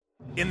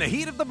In the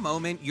heat of the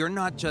moment, you're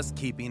not just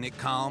keeping it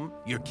calm,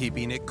 you're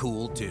keeping it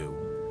cool too.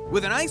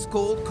 With an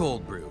ice-cold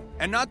cold brew.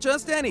 And not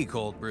just any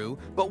cold brew,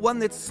 but one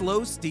that's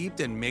slow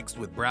steeped and mixed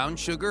with brown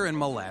sugar and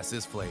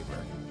molasses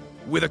flavor.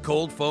 With a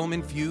cold foam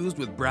infused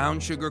with brown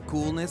sugar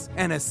coolness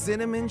and a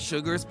cinnamon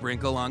sugar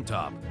sprinkle on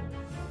top.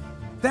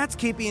 That's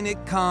keeping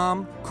it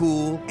calm,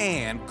 cool,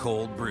 and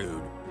cold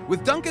brewed.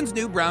 With Dunkin's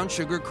new brown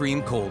sugar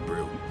cream cold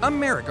brew.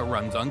 America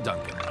runs on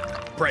Dunkin'.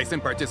 Price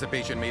and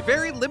participation may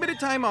vary. Limited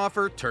time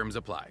offer. Terms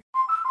apply.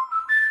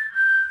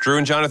 Drew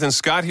and Jonathan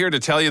Scott here to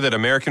tell you that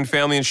American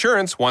Family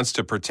Insurance wants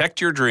to protect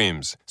your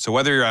dreams. So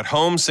whether you're at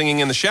home singing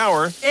in the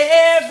shower,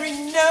 every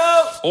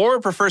note, or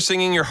prefer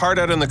singing your heart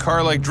out in the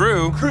car like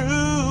Drew,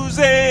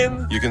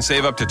 cruising, you can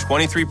save up to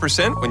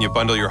 23% when you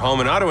bundle your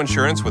home and auto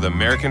insurance with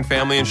American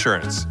Family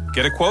Insurance.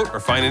 Get a quote or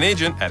find an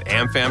agent at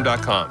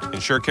amfam.com.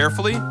 Insure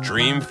carefully,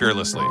 dream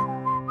fearlessly.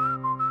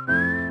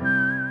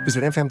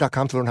 Visit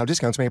amfam.com to learn how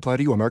discounts may apply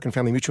to you. American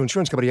Family Mutual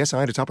Insurance Company, SI,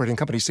 and its operating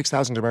company,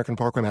 6000 American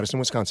Parkway, Madison,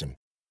 Wisconsin.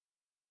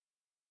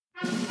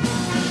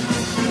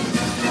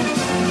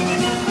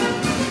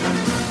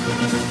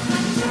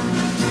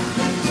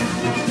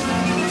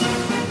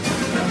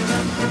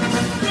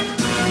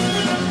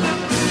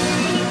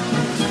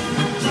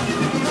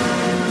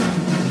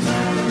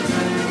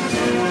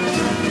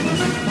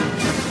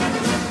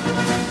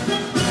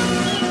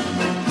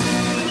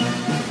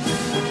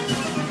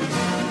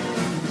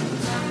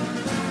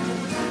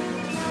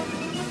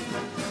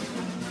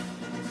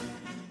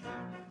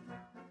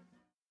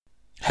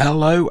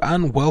 Hello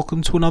and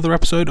welcome to another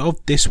episode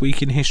of This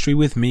Week in History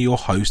with me, your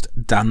host,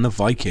 Dan the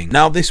Viking.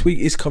 Now, this week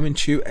is coming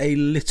to you a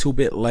little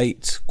bit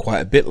late, quite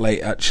a bit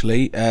late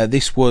actually.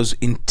 This was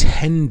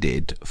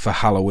intended for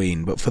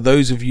Halloween, but for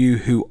those of you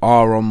who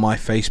are on my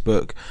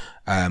Facebook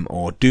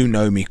or do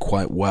know me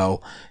quite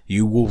well,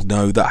 you will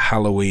know that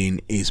Halloween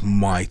is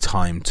my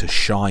time to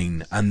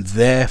shine, and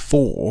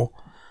therefore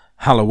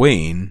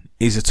Halloween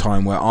is a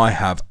time where I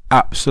have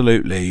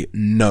absolutely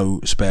no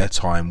spare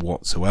time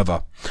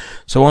whatsoever.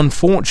 So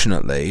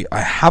unfortunately,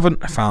 I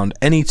haven't found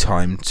any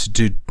time to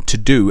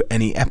do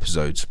any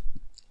episodes.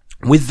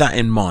 With that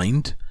in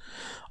mind,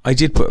 I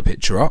did put a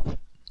picture up.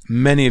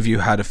 Many of you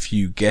had a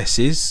few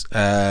guesses.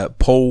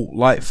 Paul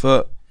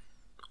Lightfoot,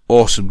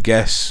 awesome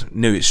guess,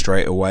 knew it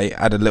straight away.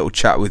 Had a little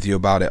chat with you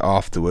about it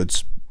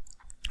afterwards.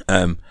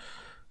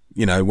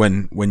 You know,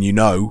 when you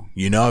know,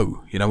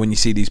 when you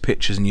see these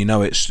pictures and you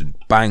know it's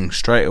bang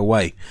straight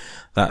away.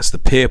 That's the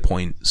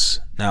Pierpoints.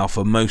 Now,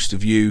 for most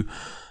of you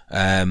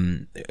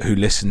who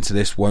listen to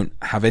this won't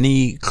have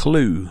any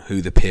clue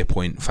who the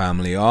Pierpoint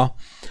family are.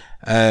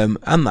 And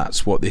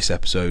that's what this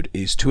episode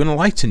is to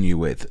enlighten you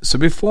with. So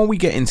before we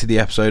get into the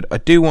episode, I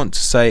do want to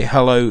say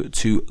hello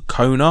to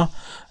Kona,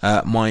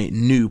 my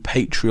new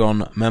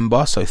Patreon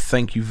member. So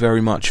thank you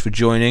very much for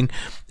joining.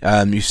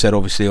 You said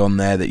obviously on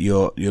there that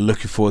you're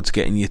looking forward to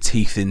getting your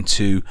teeth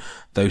into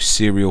those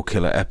serial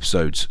killer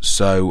episodes.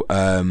 So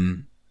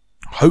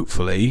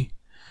hopefully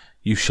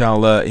you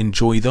shall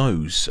enjoy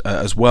those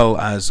as well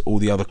as all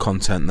the other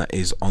content that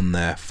is on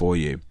there for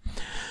you.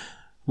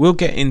 We'll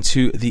get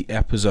into the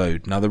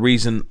episode. Now, the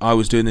reason I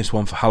was doing this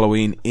one for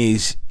Halloween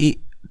is it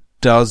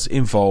does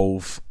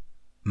involve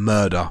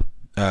murder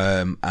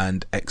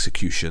and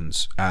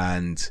executions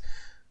and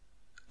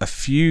a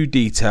few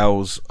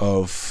details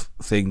of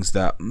things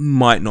that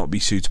might not be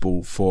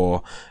suitable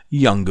for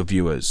younger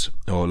viewers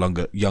or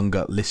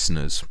younger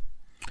listeners.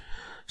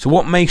 So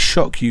what may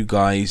shock you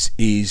guys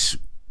is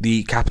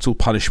the capital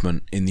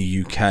punishment in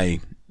the UK.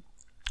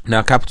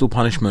 Now, capital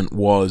punishment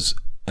was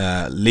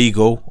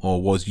legal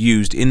or was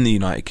used in the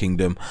United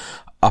Kingdom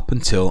up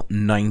until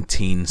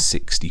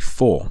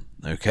 1964.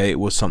 Okay, it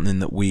was something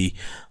that we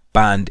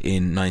banned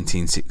in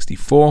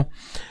 1964.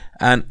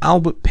 And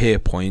Albert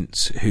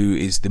Pierpoint, who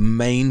is the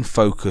main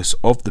focus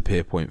of the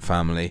Pierpoint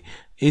family,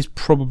 is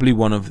probably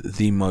one of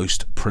the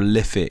most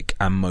prolific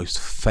and most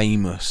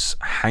famous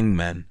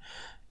hangmen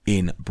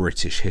in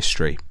British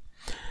history.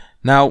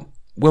 Now,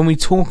 when we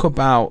talk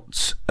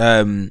about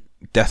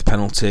death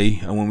penalty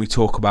and when we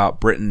talk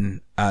about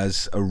Britain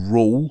as a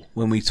rule,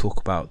 when we talk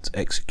about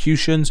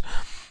executions,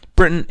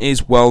 Britain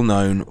is well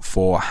known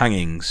for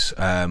hangings.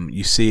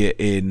 You see it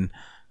in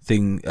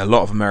a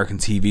lot of American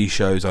TV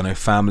shows. I know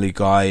Family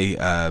Guy,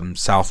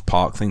 South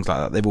Park, things like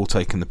that. They've all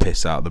taken the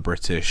piss out of the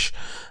British,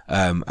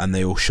 and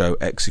they all show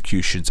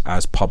executions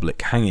as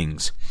public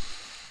hangings.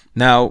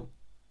 Now,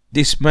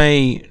 this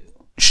may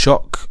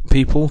shock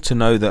people to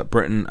know that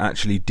Britain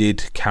actually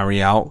did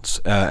carry out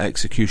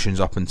executions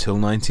up until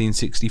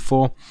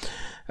 1964,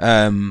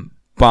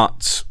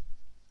 but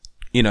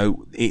you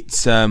know it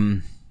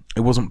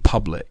wasn't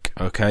public.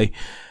 Okay,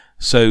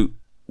 so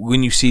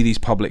when you see these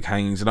public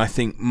hangings, and I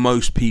think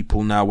most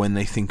people now, when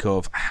they think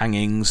of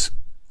hangings,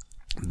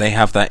 they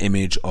have that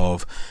image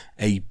of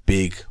a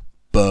big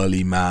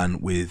burly man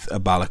with a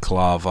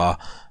balaclava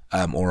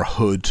or a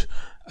hood,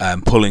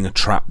 pulling a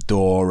trap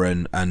door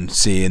and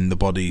seeing the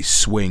body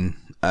swing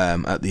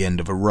at the end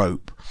of a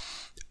rope.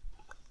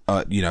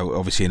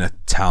 Obviously in a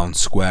town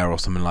square or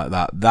something like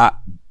that.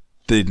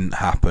 didn't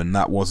happen.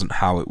 That wasn't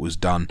how it was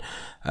done.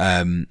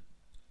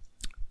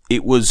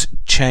 It was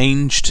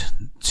changed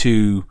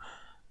to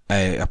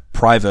a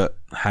private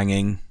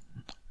hanging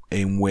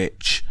in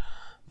which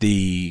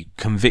the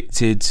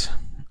convicted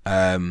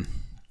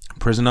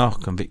prisoner,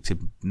 convicted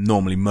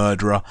normally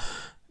murderer,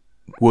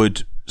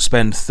 would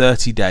spend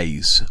 30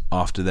 days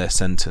after their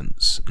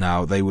sentence.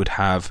 Now, they would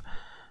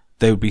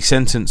be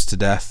sentenced to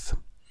death.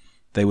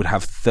 They would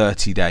have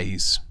 30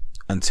 days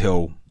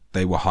until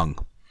they were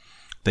hung.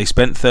 They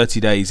spent 30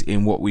 days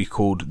in what we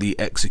called the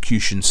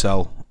execution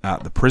cell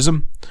at the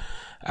prison.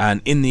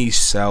 And in these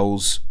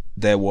cells,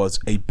 there was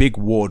a big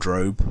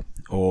wardrobe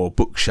or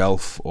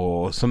bookshelf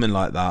or something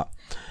like that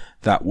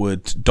that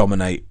would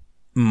dominate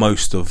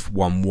most of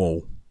one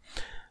wall.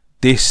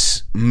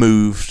 This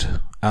moved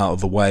out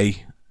of the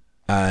way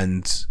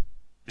and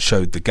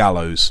showed the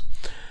gallows.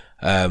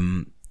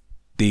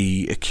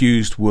 The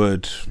accused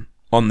would,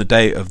 on the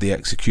day of the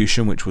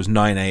execution, which was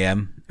 9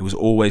 a.m., it was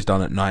always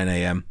done at 9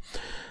 a.m.,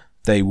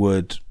 they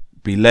would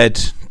be led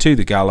to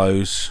the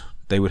gallows.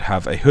 They would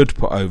have a hood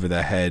put over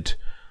their head.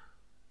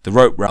 The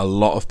rope, a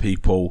lot of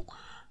people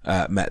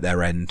met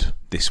their end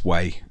this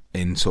way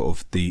in sort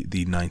of the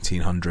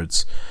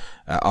 1900s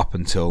up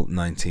until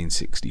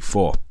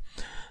 1964.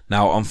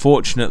 Now,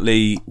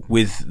 unfortunately,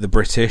 with the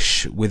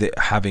British, with it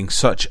having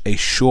such a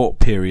short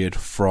period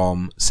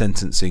from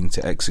sentencing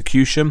to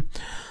execution,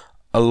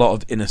 a lot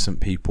of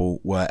innocent people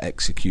were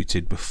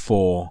executed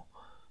before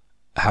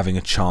having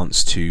a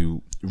chance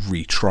to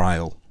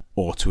retrial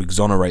or to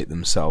exonerate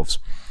themselves.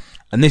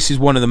 And this is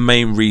one of the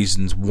main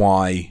reasons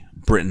why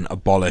Britain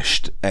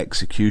abolished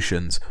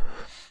executions.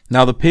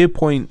 Now, the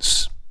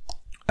Pierpoints,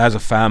 as a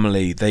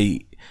family,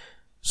 they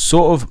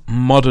sort of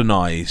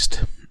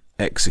modernised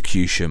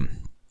execution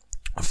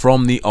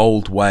from the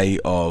old way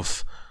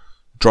of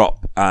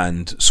drop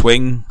and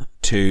swing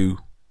to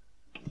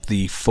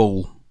the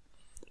full,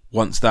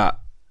 once that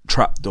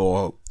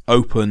trapdoor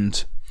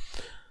opened,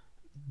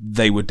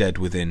 they were dead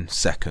within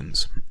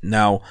seconds.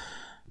 Now,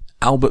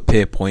 Albert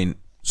Pierpoint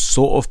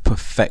sort of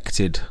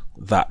perfected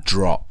that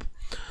drop.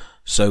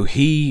 So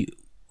he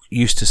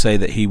used to say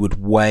that he would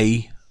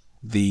weigh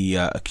the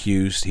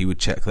accused, he would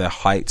check their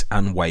height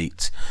and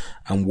weight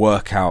and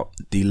work out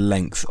the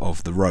length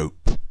of the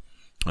rope.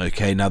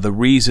 Okay, now the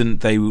reason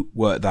they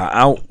worked that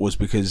out was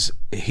because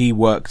he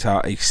worked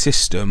out a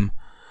system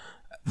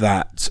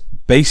that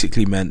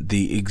basically meant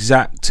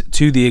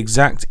to the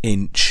exact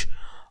inch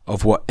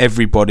of what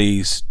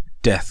everybody's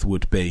death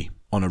would be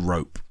on a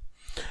rope.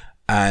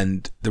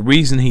 And the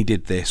reason he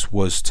did this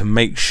was to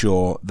make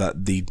sure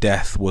that the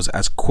death was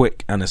as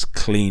quick and as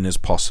clean as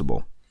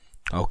possible.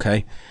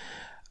 Okay?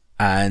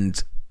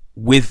 And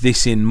with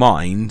this in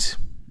mind,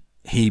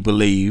 he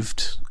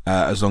believed,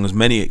 as long as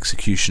many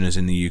executioners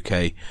in the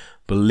UK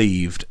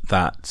believed,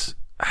 that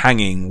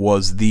hanging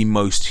was the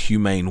most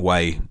humane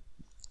way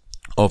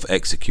of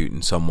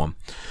executing someone.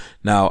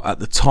 Now, at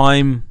the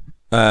time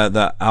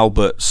that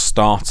Albert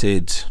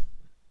started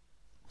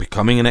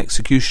becoming an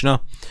executioner,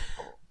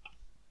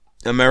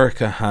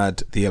 America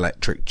had the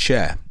electric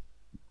chair.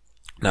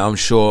 Now, I'm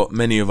sure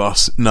many of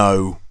us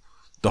know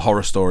the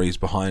horror stories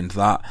behind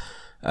that.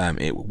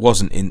 It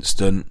wasn't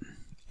instant.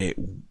 It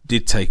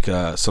did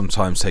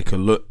sometimes take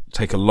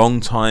a long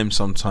time.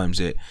 Sometimes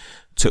it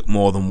took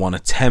more than one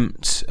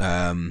attempt.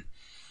 The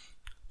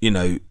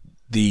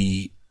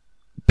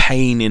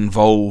pain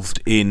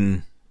involved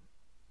in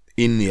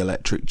the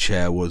electric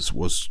chair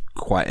was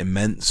quite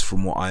immense,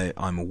 from what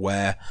I'm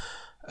aware.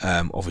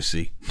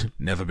 Obviously,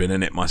 never been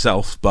in it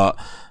myself, but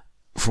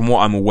from what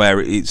I'm aware,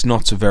 it's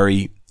not a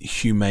very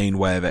humane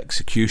way of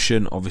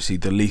execution. Obviously,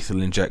 the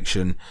lethal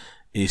injection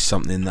is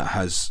something that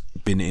has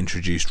been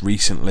introduced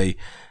recently,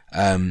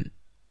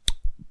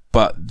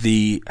 but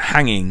the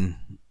hanging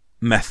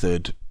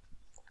method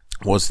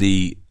was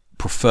the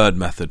preferred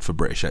method for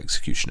British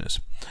executioners,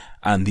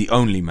 and the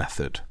only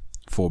method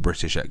for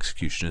British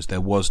executioners. There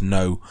was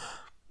no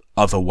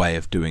other way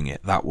of doing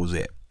it. That was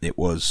it. It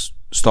was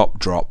stop,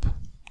 drop,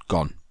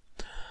 gone.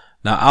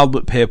 Now,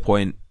 Albert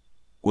Pierpoint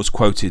was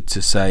quoted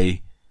to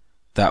say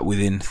that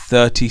within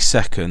 30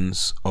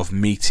 seconds of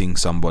meeting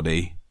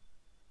somebody,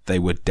 they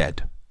were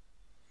dead.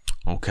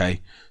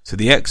 Okay, so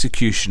the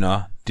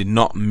executioner did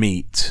not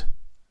meet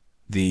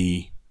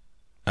the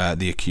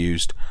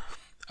accused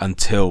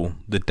until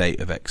the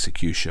date of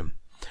execution.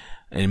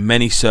 In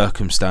many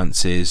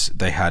circumstances,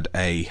 they had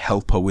a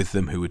helper with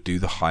them who would do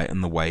the height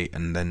and the weight,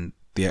 and then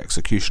the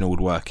executioner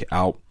would work it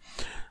out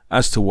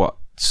as to what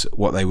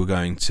they were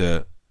going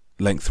to,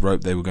 length of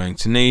rope they were going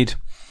to need,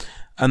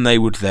 and they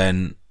would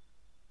then,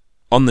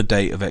 on the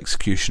date of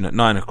execution at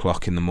 9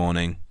 o'clock in the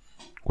morning,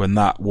 when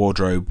that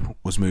wardrobe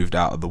was moved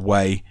out of the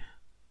way,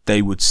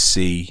 they would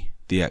see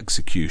the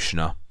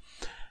executioner.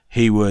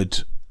 He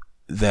would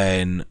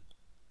then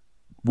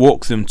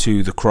walk them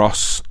to the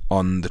cross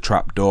on the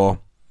trapdoor,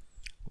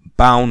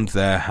 bound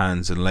their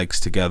hands and legs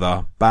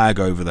together, bag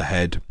over the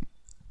head,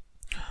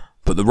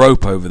 put the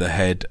rope over the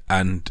head,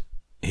 and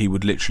he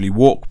would literally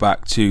walk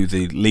back to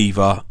the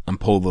lever and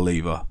pull the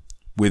lever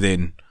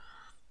within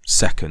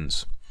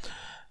seconds.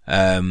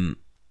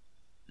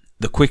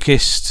 The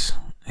quickest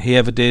he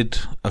ever did,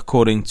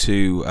 according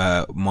to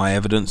my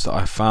evidence that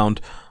I found,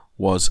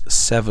 was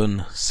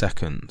 7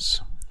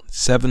 seconds.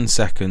 7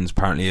 seconds.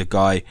 Apparently a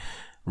guy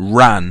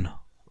ran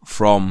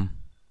from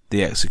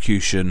the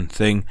execution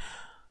thing,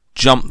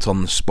 jumped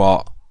on the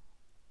spot,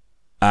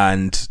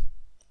 and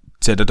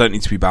said, "I don't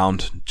need to be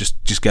bound.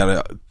 Just get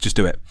it. Just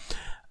do it."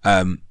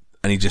 And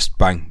he just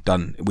bang,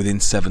 done.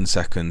 Within 7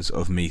 seconds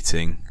of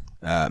meeting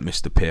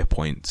Mr.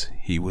 Pierpoint,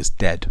 he was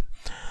dead.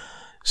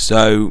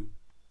 So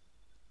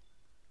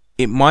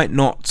it might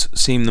not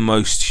seem the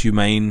most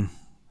humane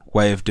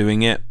way of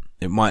doing it.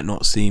 It might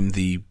not seem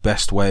the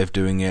best way of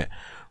doing it,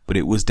 but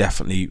it was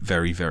definitely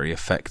very, very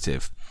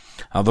effective.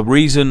 Now, the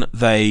reason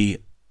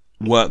they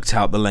worked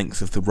out the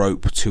length of the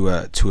rope to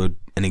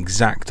an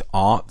exact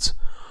art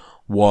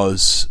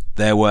was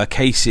there were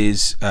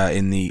cases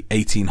in the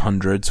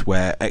 1800s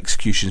where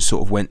execution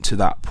sort of went to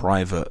that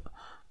private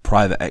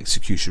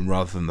execution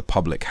rather than the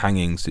public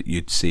hangings that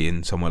you'd see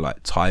in somewhere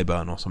like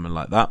Tyburn or something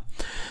like that.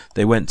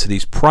 They went to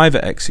these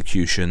private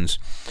executions,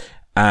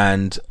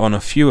 and on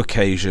a few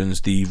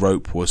occasions the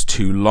rope was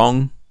too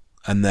long,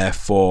 and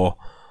therefore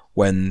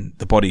when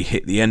the body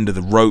hit the end of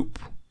the rope,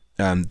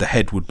 the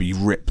head would be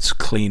ripped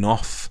clean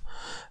off.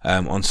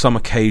 On some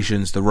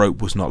occasions the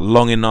rope was not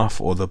long enough,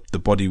 or the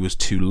body was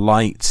too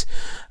light,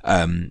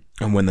 and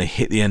when they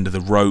hit the end of the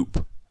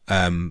rope,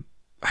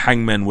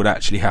 hangmen would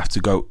actually have to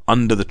go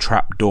under the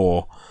trap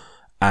door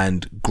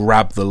and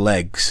grab the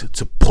legs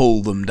to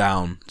pull them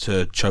down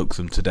to choke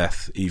them to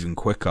death even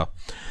quicker.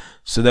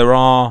 So there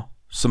are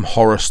some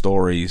horror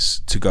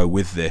stories to go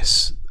with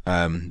this,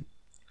 and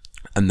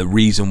the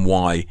reason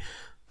why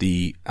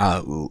the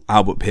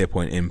Albert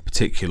Pierpoint in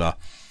particular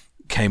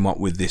came up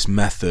with this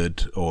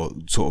method, or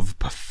sort of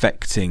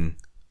perfecting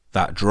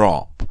that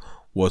drop,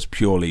 was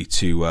purely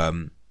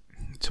to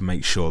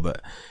make sure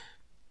that,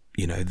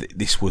 you know,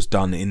 this was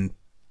done in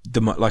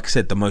like I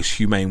said, the most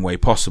humane way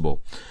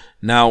possible.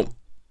 Now,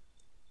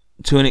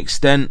 to an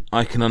extent,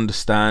 I can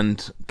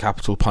understand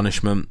capital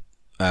punishment.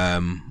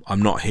 I'm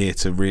not here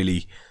to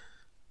really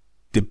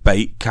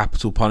debate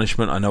capital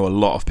punishment. I know a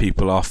lot of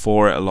people are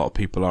for it, a lot of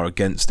people are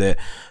against it.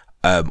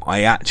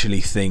 I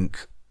actually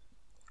think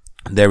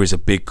there is a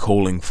big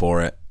calling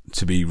for it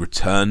to be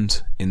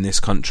returned in this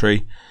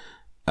country.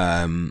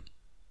 Like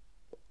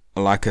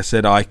I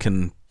said, I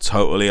can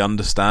totally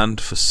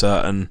understand for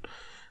certain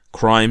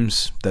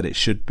crimes that it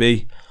should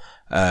be,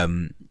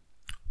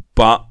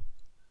 but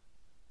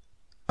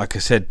like I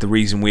said, the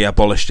reason we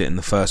abolished it in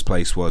the first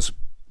place was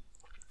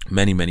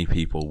many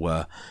people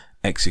were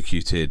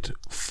executed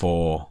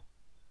for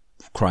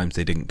crimes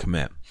they didn't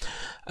commit.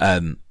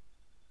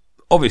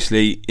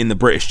 Obviously, in the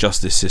British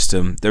justice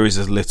system, there is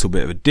a little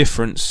bit of a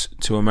difference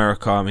to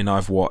America. I mean,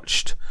 I've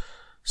watched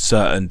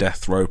certain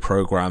death row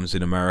programs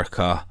in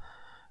America,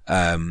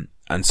 and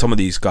some of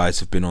these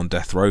guys have been on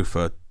death row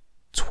for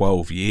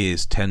 12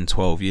 years.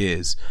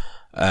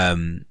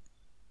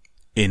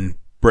 In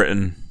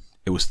Britain,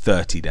 it was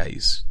 30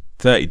 days.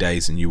 30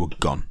 days and you were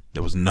gone.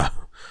 There was no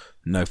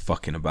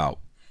fucking about.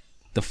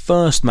 The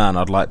first man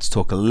I'd like to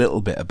talk a little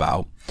bit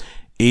about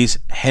is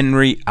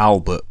Henry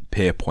Albert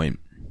Pierpoint.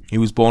 He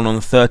was born on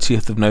the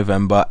 30th of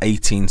November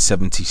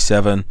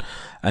 1877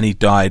 and he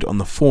died on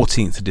the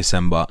 14th of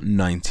December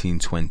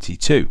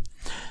 1922.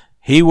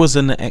 He was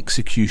an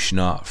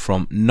executioner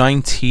from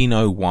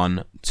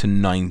 1901 to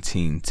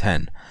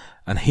 1910,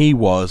 and he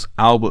was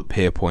Albert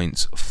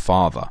Pierpoint's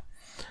father.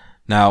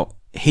 Now,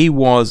 he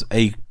was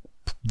a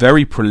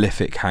very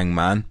prolific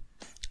hangman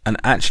and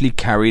actually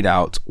carried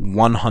out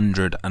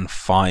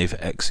 105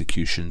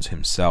 executions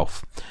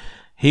himself.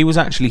 He was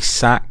actually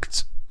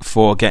sacked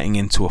for getting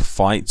into a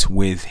fight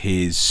with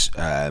his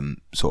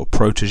sort of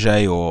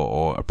protege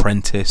or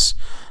apprentice,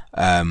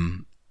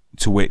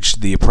 to which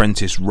the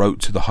apprentice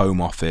wrote to the Home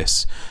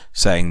Office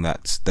saying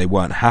that they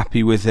weren't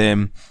happy with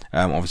him.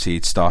 Obviously,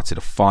 he'd started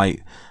a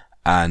fight,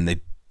 and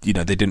they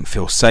didn't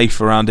feel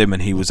safe around him,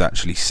 and he was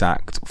actually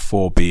sacked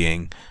for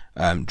being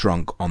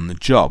drunk on the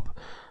job.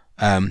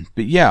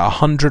 But yeah,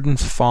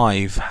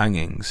 105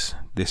 hangings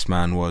this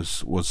man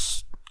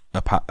was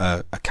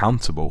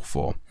accountable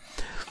for.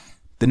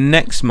 The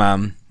next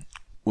man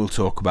we'll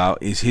talk about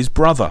is his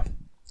brother,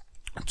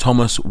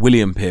 Thomas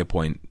William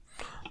Pierpoint.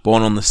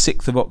 Born on the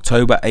 6th of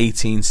October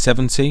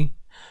 1870,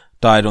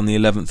 died on the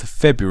 11th of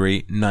February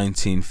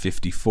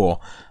 1954.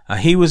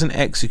 He was an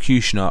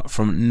executioner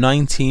from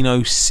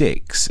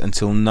 1906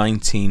 until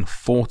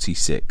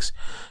 1946,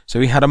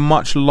 so he had a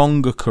much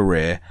longer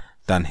career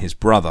than his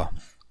brother.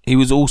 He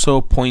was also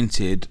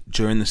appointed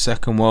during the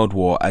Second World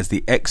War as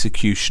the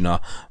executioner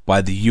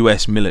by the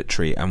US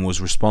military and was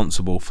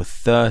responsible for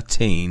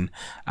 13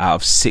 out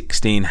of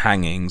 16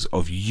 hangings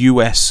of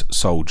US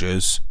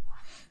soldiers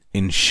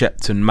in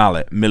Shepton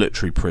Mallet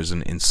military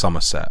prison in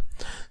Somerset.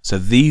 So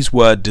these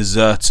were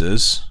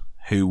deserters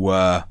who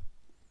were,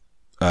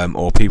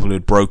 or people who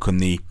had broken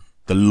the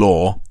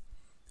law,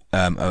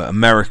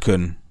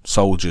 American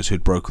soldiers who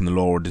had broken the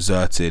law or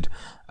deserted,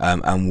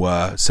 and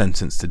were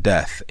sentenced to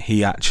death.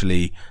 He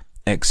actually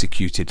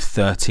executed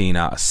 13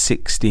 out of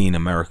 16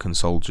 American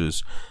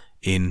soldiers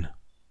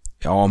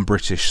on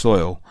British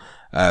soil.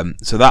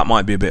 So that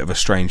might be a bit of a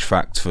strange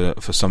fact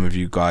for some of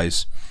you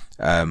guys,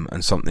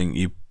 and something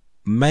you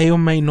may or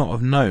may not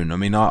have known. I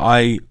mean,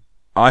 I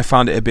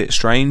found it a bit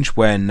strange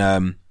when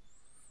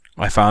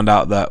I found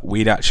out that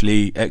we'd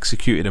actually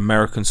executed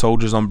American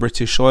soldiers on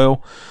British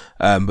soil.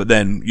 But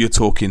then you're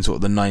talking sort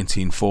of the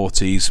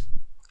 1940s,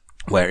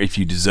 where if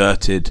you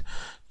deserted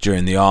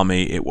during the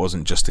army, it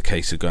wasn't just a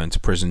case of going to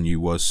prison; you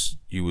was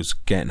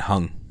getting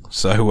hung.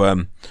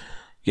 So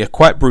yeah,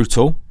 quite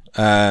brutal,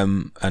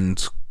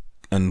 and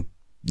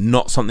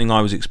not something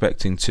I was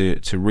expecting to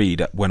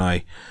read when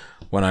I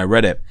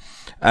read it.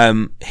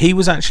 He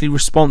was actually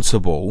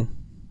responsible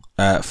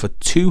for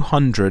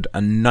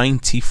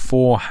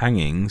 294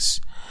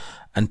 hangings,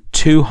 and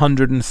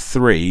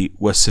 203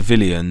 were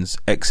civilians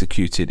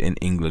executed in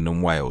England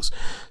and Wales.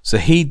 So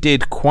he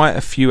did quite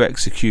a few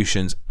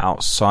executions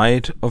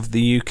outside of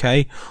the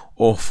UK,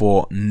 or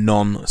for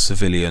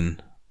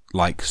non-civilian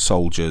like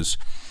soldiers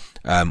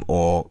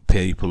or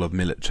people of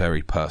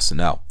military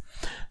personnel.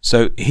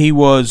 So he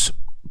was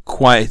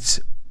quite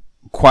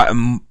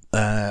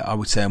I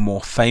would say a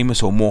more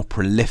famous or more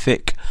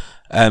prolific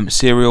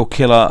serial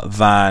killer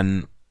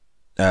than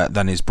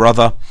his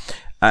brother,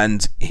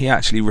 and he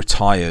actually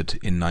retired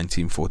in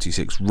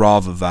 1946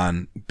 rather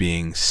than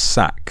being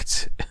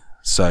sacked.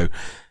 So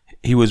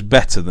he was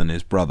better than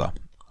his brother.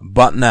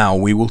 But now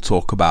we will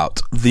talk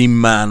about the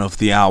man of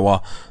the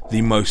hour,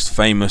 the most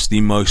famous, the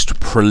most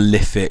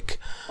prolific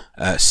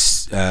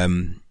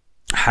hangman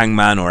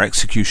or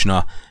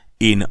executioner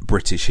in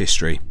British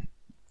history,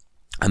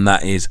 and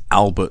that is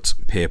Albert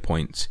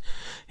Pierrepoint.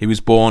 He was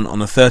born on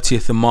the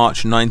 30th of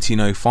March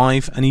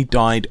 1905, and he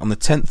died on the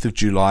 10th of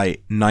July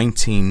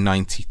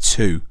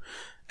 1992,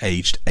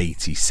 aged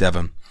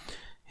 87.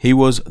 He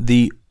was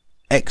the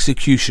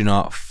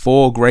executioner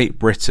for Great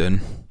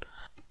Britain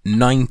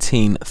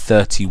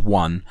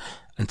 1931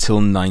 until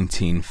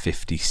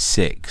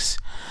 1956.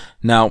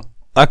 Now,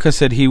 like I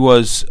said, he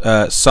was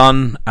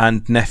son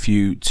and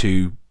nephew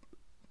to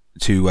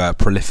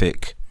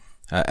prolific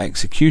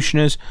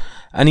executioners,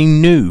 and he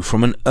knew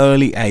from an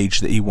early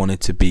age that he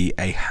wanted to be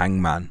a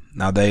hangman.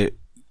 Now,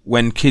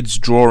 when kids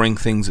drawing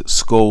things at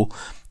school,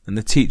 and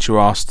the teacher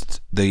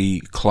asked the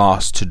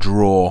class to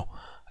draw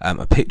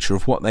a picture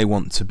of what they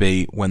want to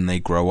be when they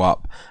grow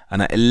up,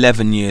 and at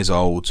 11 years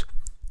old,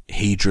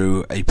 he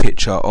drew a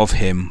picture of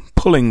him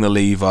pulling the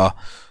lever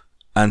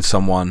and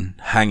someone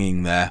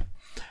hanging there,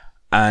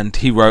 and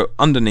he wrote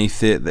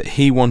underneath it that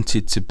he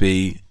wanted to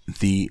be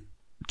the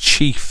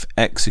chief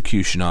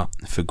executioner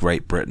for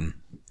Great Britain.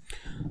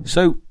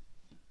 So,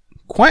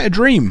 quite a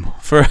dream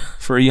for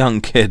a young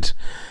kid.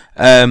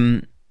 Yeah,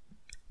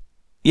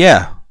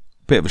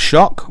 bit of a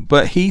shock,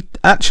 but he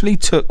actually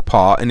took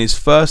part in his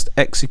first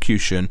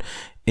execution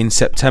in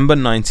September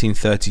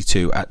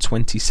 1932 at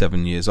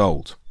 27 years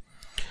old.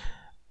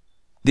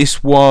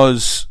 This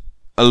was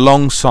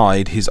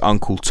alongside his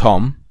uncle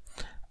Tom,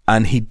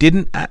 and he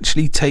didn't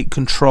actually take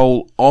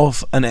control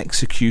of an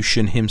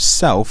execution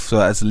himself, so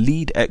as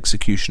lead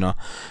executioner,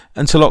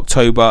 until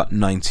October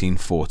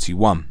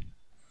 1941.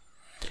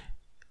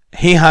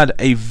 He had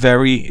a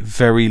very,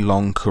 very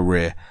long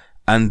career,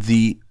 and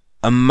the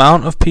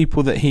amount of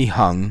people that he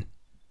hung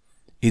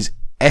is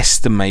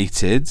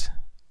estimated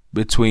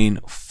between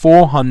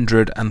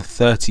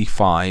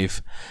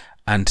 435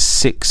 and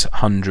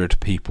 600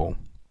 people.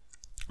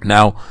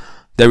 Now,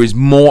 there is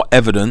more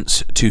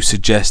evidence to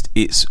suggest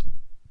it's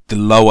the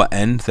lower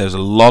end. There's a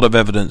lot of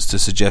evidence to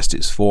suggest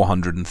it's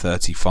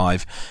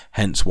 435,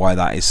 hence why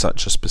that is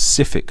such a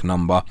specific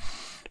number,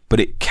 but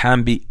it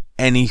can be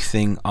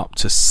anything up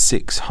to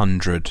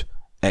 600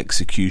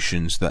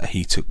 executions that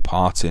he took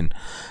part in.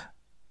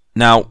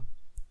 Now,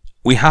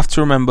 we have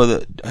to remember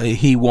that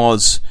he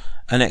was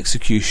an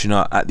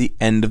executioner at the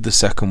end of the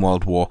Second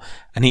World War,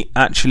 and he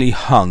actually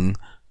hung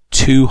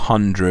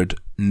 200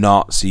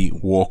 Nazi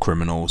war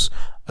criminals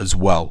as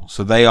well,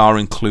 so they are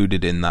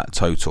included in that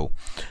total.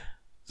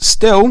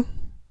 Still,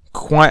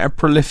 quite a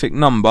prolific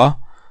number,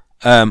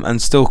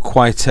 and still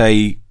quite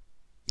an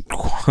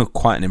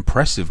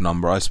impressive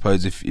number, I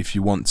suppose, if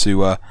you want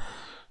to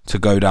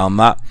go down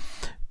that.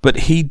 But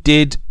he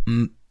did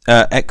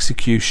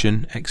execute.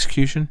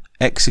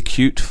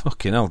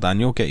 Fucking hell,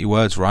 Daniel, get your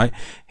words right.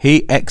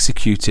 He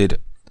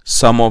executed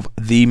some of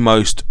the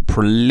most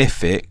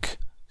prolific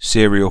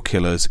serial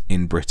killers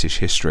in British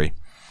history,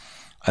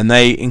 and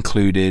they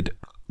included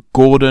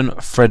Gordon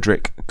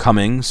Frederick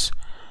Cummings,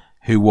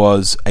 who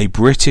was a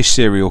British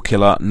serial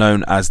killer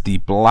known as the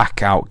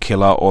Blackout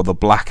Killer or the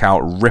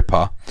Blackout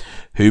Ripper,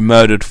 who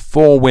murdered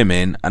 4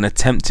 women and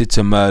attempted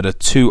to murder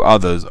 2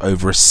 others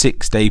over a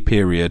 6-day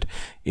period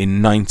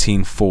in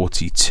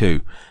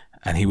 1942.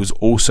 And he was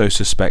also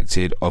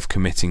suspected of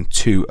committing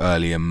 2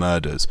 earlier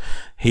murders.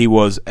 He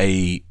was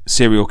a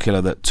serial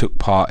killer that took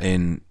part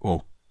in,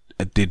 or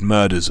did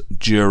murders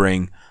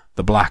during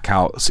the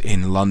blackouts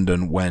in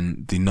London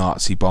when the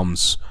Nazi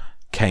bombs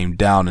came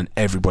down and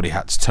everybody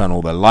had to turn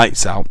all their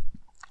lights out.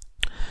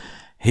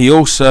 He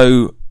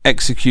also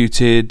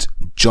executed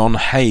John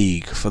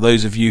Haig. For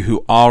those of you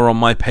who are on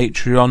my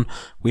Patreon,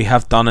 we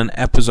have done an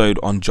episode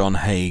on John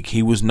Haig.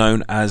 He was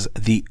known as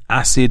the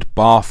acid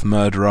bath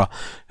murderer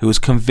who was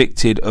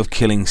convicted of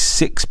killing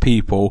 6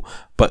 people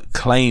but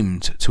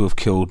claimed to have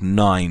killed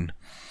 9.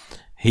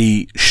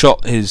 He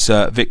shot his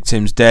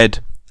victims dead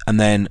and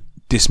then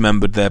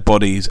dismembered their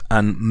bodies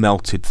and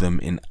melted them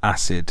in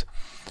acid.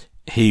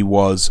 He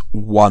was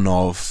one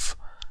of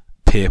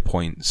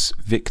Pierpoint's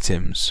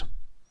victims.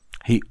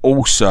 He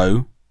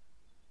also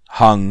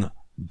hung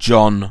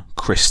John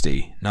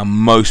Christie. Now,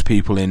 most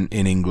people in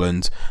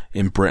England,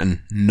 in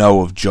Britain,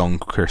 know of John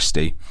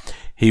Christie.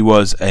 He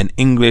was an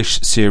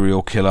English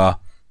serial killer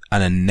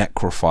and a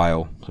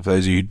necrophile. So for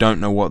those of you who don't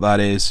know what that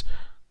is,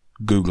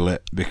 Google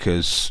it,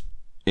 because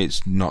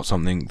it's not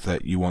something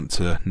that you want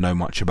to know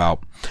much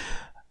about.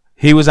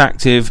 He was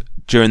active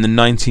during the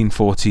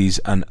 1940s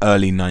and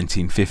early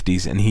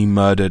 1950s, and he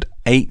murdered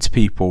 8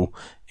 people,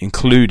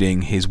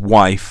 including his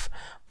wife,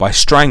 by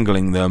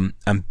strangling them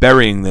and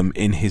burying them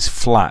in his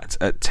flat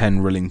at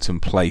 10 Rillington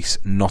Place,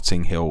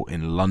 Notting Hill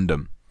in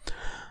London.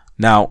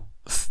 Now,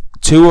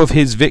 2 of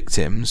his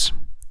victims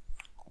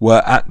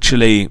were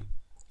actually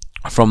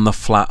from the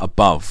flat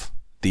above,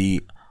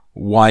 the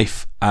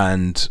wife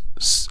and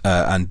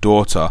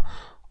daughter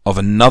of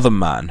another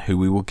man who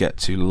we will get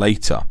to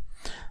later.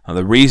 Now,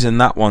 the reason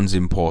that one's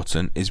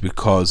important is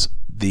because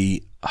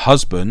the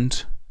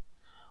husband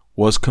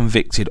was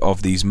convicted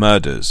of these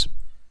murders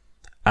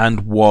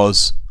and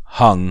was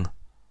hung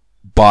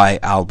by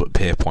Albert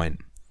Pierpoint.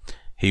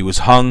 He was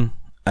hung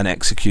and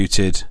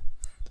executed,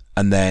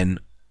 and then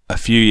a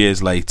few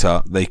years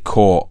later they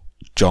caught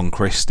John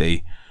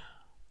Christie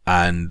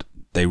and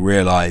they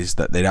realised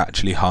that they'd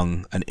actually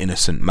hung an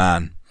innocent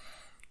man.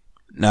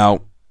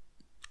 Now,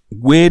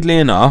 weirdly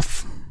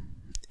enough,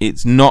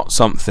 it's not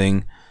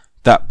something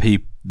that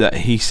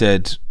he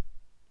said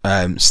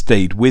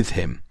stayed with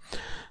him.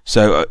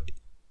 So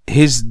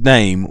his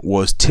name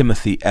was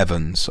Timothy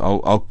Evans.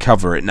 I'll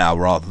cover it now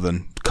rather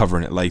than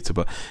covering it later,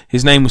 but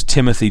his name was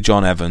Timothy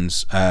John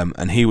Evans,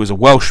 and he was a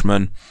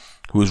Welshman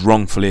who was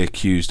wrongfully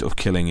accused of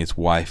killing his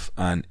wife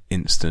and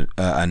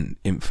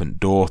infant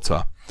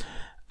daughter.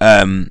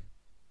 Like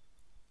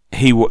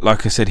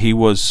I said, he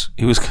was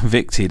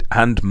convicted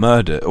and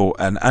murdered,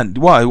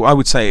 well, I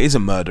would say it is a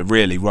murder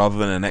really, rather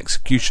than an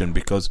execution,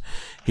 because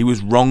he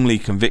was wrongly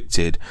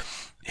convicted.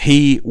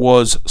 He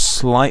was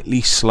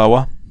slightly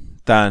slower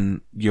than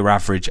your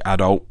average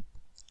adult,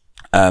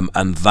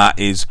 and that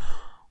is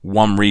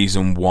one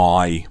reason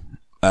why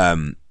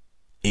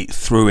it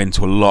threw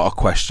into a lot of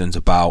questions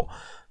about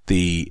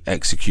the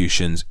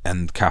executions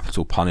and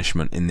capital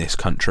punishment in this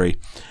country,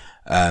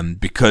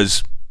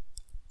 because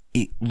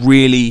it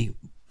really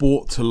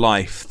brought to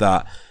life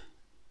that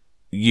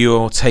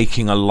you're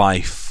taking a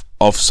life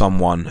of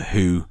someone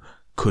who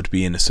could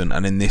be innocent,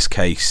 and in this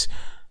case,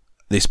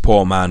 this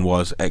poor man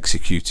was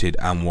executed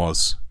and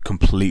was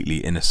completely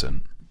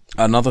innocent.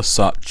 Another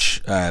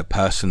such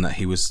person that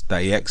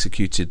he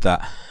executed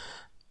that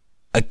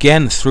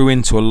again threw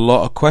into a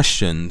lot of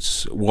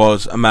questions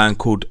was a man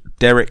called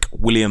Derek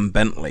William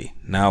Bentley.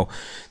 Now,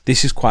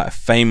 this is quite a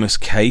famous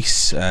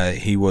case.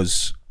 He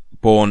was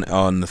born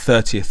on the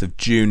 30th of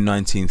June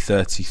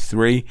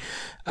 1933,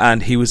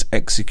 and he was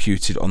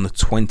executed on the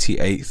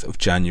 28th of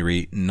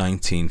January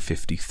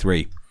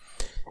 1953.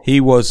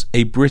 He was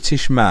a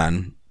British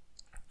man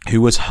who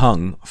was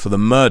hung for the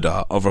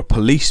murder of a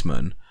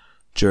policeman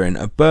during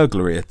a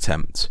burglary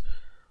attempt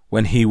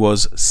when he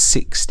was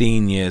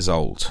 16 years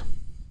old.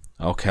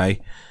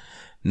 Okay,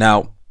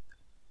 now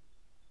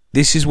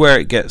this is where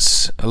it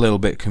gets a little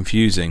bit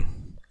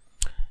confusing.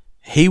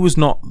 He was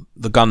not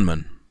the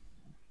gunman.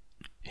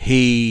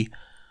 He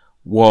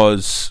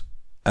was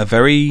a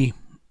very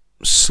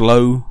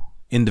slow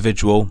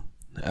individual,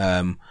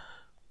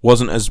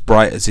 wasn't as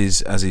bright as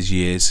his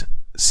years.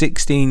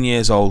 16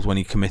 years old when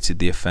he committed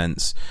the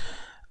offence,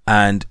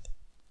 and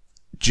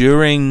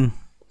during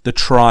the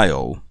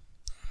trial,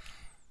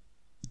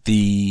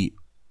 the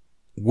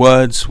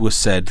words were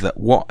said that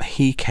what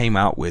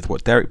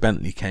Derek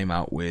Bentley came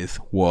out with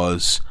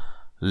was,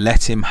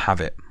 "Let him have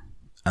it,"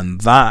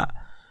 and that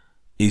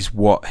is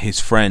what his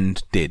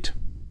friend did,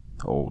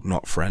 or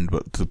not friend,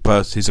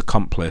 but his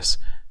accomplice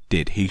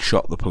did. He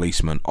shot the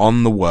policeman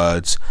on the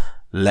words,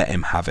 "Let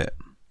him have it."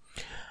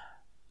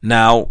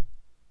 Now,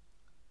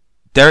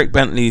 Derek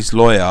Bentley's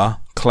lawyer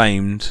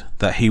claimed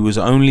that he was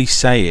only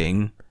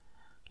saying,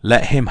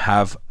 "Let him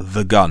have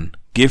the gun.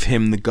 Give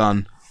him the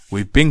gun.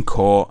 We've been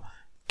caught.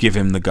 Give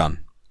him the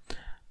gun."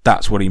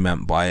 That's what he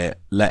meant by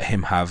it. Let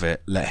him have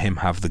it. Let him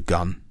have the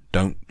gun.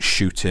 Don't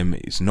shoot him.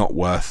 It's not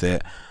worth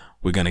it.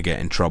 We're going to get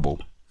in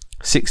trouble.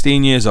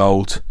 16 years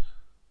old,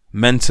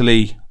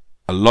 mentally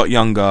a lot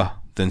younger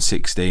than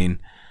 16.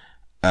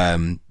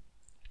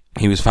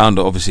 He was found,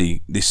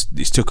 obviously, this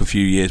took a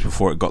few years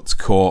before it got to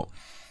court,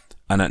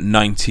 and at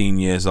 19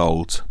 years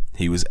old,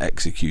 he was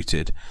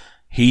executed.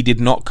 He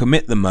did not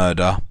commit the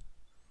murder.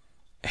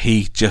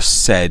 He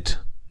just said,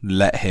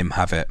 "Let him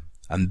have it."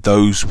 And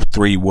those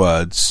 3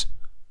 words,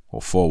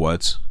 or 4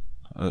 words,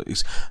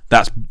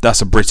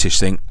 That's a British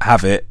thing.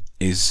 Have it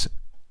is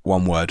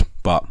one word,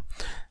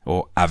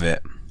 or avit,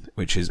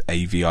 which is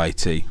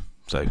AVIT.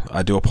 So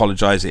I do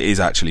apologise. It is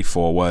actually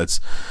 4 words.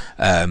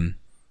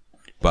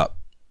 But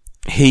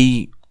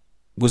he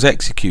was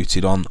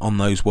executed on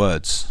those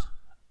words.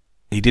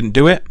 He didn't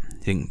do it.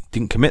 He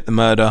didn't commit the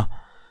murder.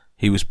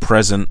 He was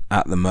present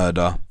at the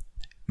murder,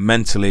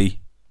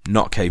 mentally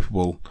not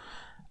capable,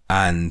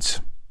 and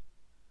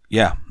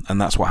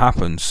that's what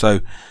happened.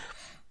 So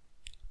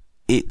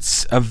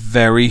it's a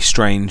very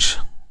strange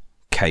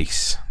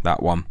case,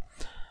 that one.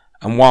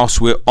 And whilst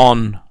we're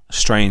on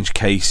strange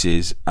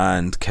cases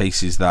and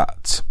cases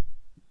that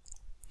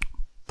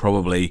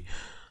probably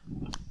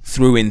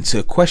threw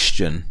into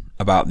question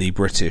about the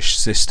British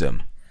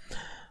system,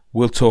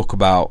 we'll talk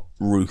about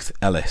Ruth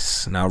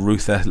Ellis. Now,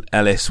 Ruth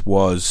Ellis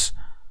was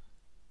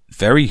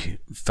very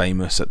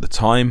famous at the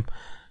time.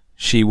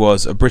 She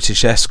was a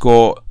British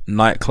escort,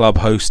 nightclub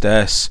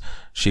hostess.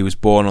 She was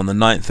born on the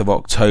 9th of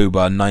October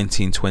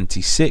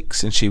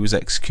 1926 and she was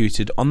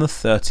executed on the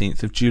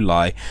 13th of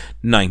July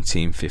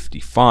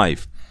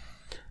 1955.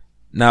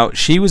 Now,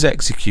 she was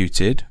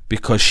executed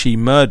because she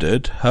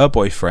murdered her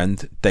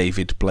boyfriend,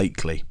 David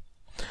Blakely.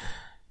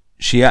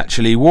 She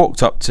actually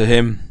walked up to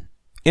him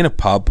in a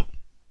pub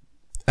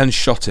and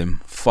shot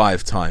him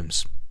 5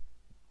 times.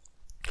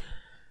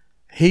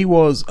 He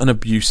was an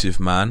abusive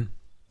man.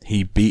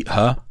 He beat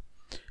her.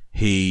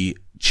 He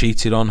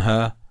cheated on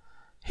her.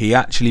 He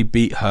actually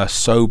beat her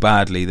so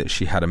badly that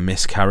she had a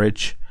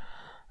miscarriage,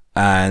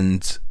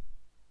 and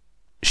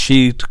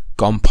she'd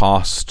gone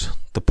past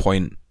the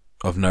point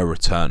of no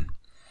return.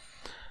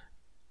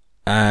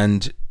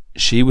 And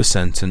she was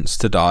sentenced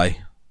to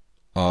die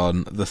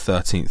on the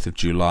 13th of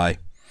July.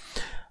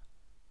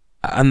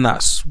 And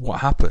that's what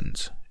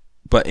happened.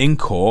 But in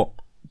court,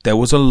 there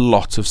was a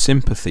lot of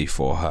sympathy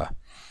for her.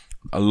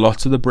 A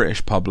lot of the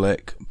British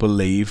public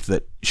believed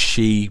that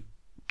she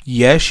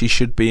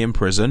should be in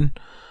prison.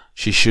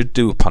 She should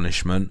do a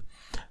punishment,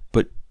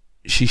 but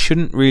she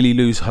shouldn't really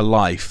lose her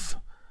life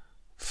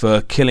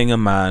for killing a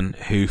man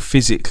who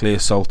physically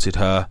assaulted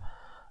her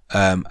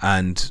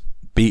and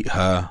beat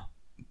her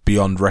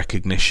beyond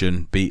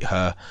recognition, beat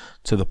her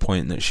to the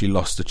point that she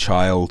lost a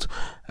child.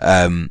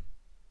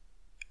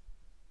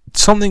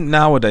 Something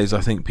nowadays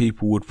I think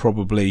people would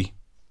probably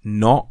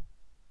not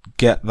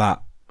get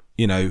that,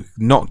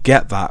 not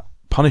get that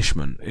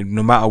punishment,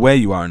 no matter where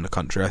you are in the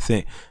country. I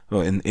think,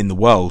 well, in the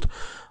world,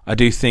 I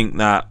do think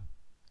that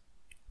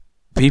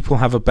people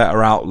have a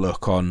better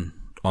outlook on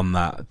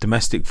that.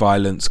 Domestic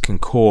violence can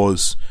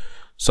cause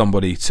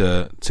somebody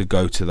to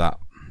go to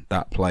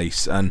that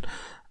place, and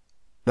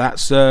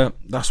that's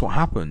what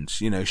happened.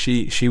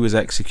 She was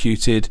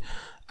executed,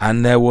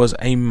 and there was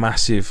a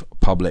massive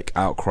public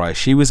outcry.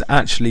 She was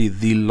actually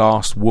the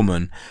last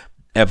woman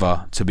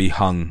ever to be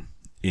hung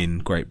in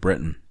Great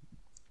Britain.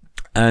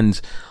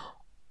 And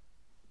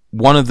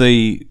one of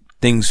the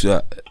things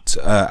that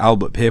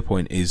Albert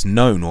Pierpoint is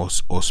known or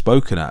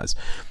spoken as,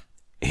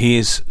 he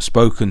is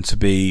spoken to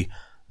be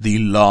the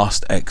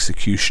last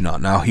executioner.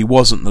 Now, he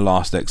wasn't the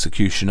last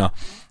executioner.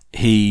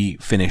 He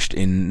finished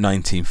in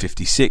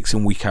 1956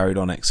 and we carried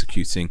on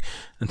executing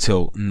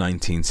until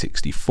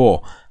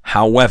 1964.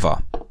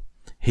 However,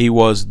 he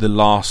was the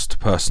last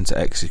person to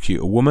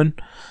execute a woman,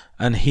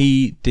 and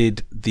he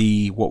did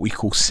what we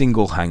call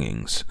single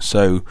hangings,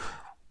 so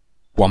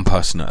one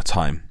person at a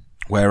time.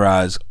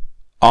 Whereas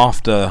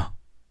after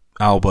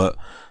Albert,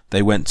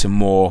 they went to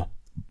more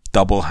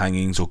double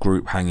hangings or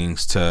group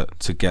hangings to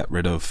get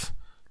rid of,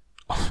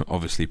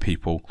 obviously,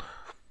 people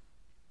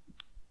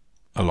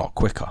a lot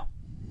quicker.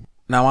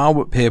 Now,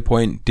 Albert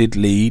Pierpoint did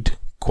lead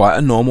quite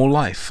a normal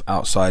life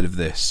outside of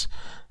this.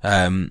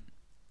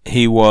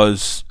 He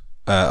was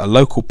a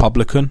local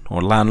publican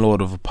or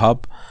landlord of a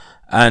pub,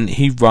 and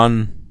he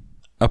run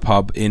a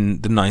pub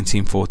in the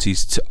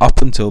 1940s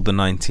up until the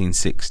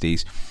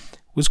 1960s. It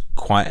was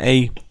quite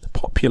a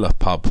popular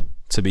pub,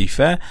 to be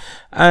fair,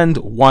 and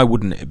why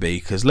wouldn't it be?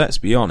 Because let's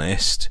be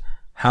honest,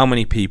 how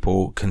many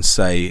people can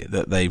say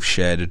that they've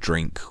shared a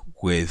drink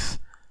with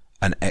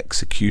an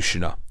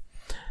executioner?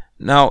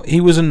 Now, he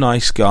was a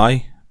nice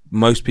guy.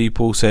 Most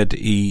people said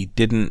he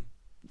didn't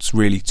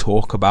really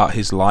talk about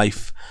his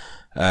life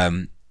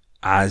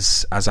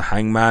as a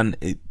hangman.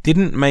 It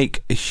didn't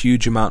make a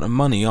huge amount of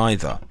money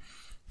either.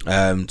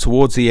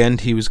 Towards the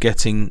end, he was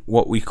getting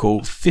what we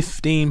call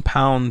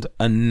 £15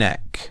 a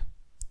neck.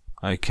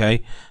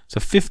 Okay, so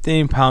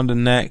 £15 a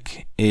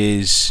neck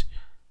is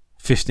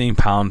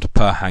 £15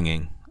 per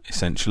hanging,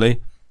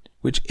 essentially,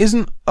 which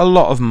isn't a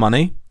lot of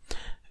money.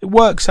 It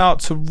works out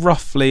to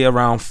roughly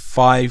around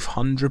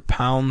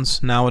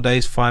 £500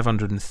 nowadays,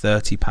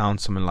 £530,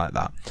 something like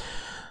that.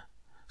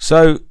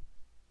 So,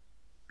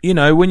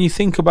 when you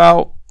think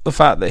about the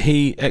fact that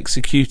he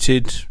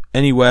executed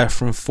anywhere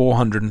from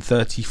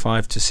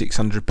 435 to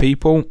 600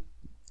 people,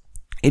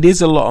 it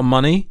is a lot of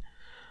money,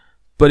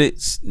 but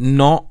it's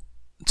not,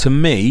 to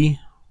me,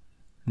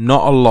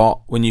 not a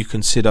lot when you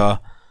consider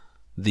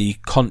the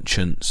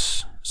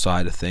conscience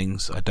side of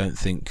things. I don't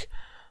think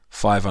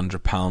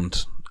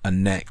 £500 a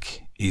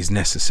neck is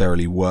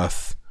necessarily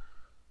worth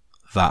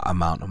that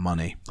amount of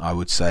money. I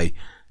would say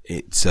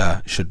it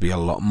should be a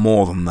lot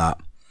more than that.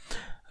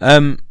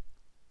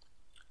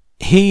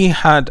 He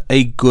had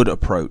a good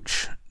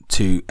approach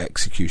to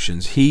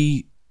executions.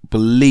 He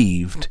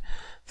believed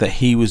that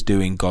he was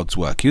doing God's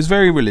work. He was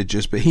very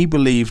religious, but he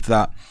believed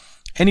that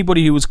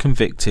anybody who was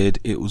convicted,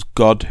 it was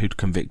God who'd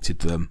convicted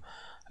them,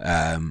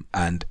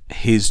 and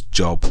his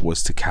job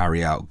was to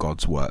carry out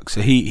God's work.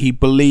 So he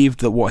believed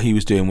that what he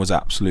was doing was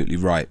absolutely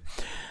right.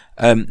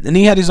 And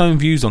he had his own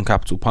views on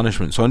capital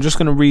punishment. So I'm just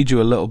going to read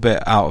you a little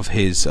bit out of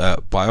his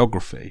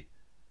biography.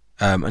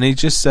 And he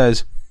just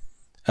says,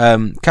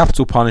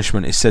 capital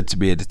punishment is said to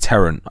be a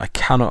deterrent. I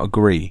cannot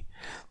agree.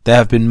 There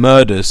have been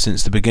murders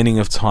since the beginning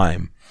of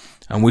time,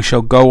 and we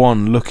shall go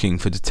on looking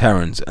for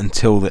deterrents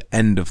until the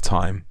end of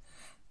time.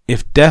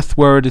 If death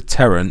were a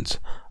deterrent,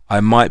 I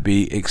might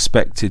be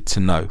expected to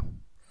know.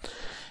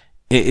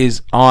 It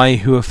is I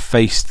who have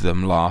faced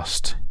them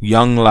last,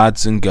 young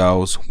lads and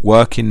girls,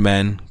 working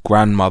men,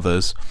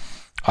 grandmothers.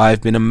 I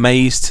have been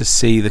amazed to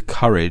see the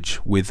courage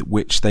with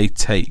which they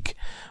take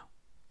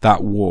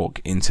that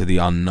walk into the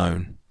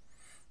unknown.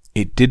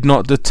 It did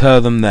not deter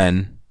them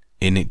then,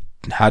 and it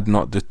had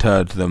not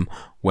deterred them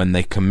when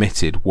they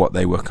committed what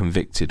they were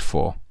convicted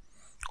for.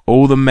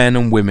 All the men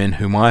and women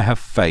whom I have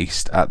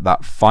faced at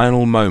that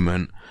final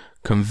moment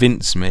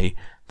convince me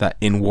that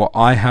in what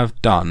I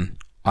have done,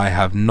 I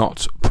have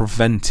not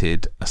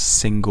prevented a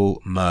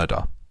single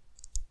murder.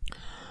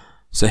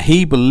 So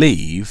he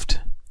believed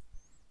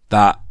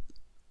that,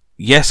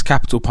 yes,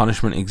 capital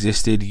punishment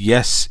existed,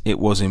 yes, it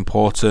was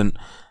important,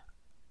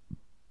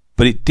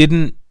 but it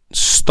didn't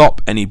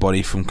stop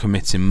anybody from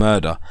committing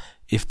murder.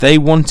 If they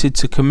wanted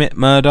to commit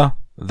murder,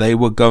 they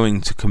were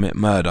going to commit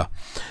murder.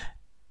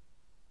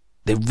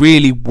 There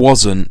really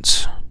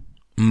wasn't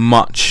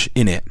much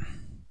in it.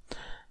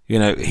 You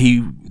know,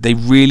 he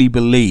really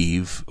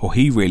believed,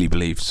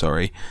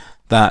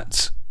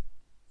 that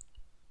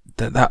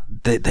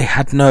they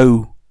had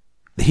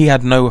he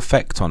had no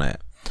effect on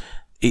it.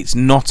 It's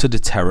not a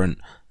deterrent.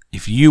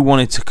 If you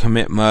wanted to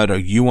commit murder,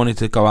 you wanted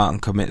to go out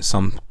and commit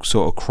some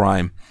sort of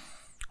crime,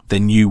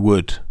 then you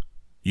would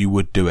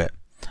do it.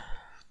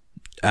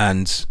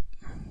 And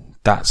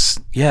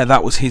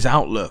that was his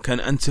outlook.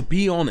 And to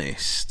be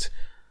honest,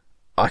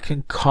 I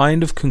can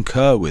kind of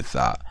concur with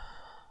that,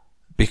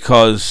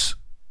 because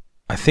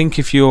I think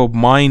if your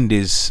mind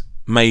is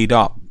made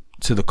up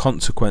to the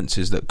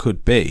consequences that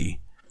could be,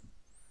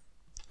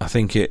 I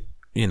think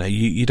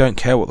you don't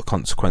care what the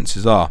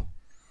consequences are.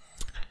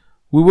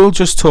 We will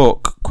just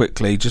talk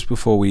quickly, just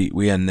before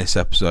we end this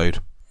episode,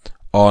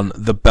 on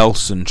the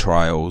Belsen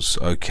trials,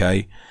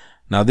 okay?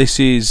 Now this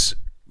is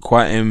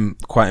quite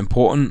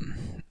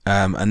important,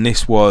 and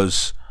this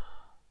was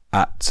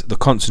at the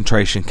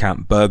concentration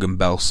camp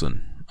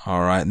Bergen-Belsen,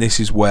 alright? This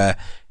is where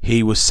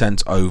he was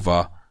sent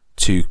over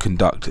to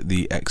conduct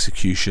the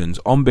executions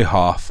on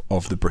behalf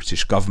of the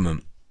British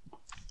government.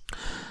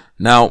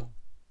 Now,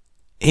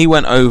 he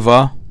went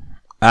over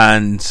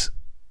and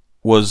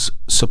was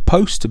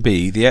supposed to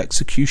be the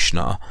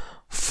executioner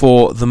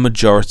for the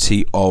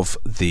majority of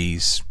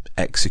these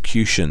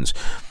executions,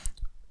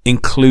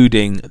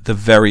 including the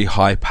very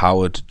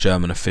high-powered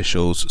German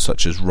officials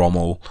such as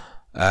Rommel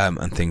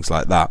and things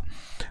like that.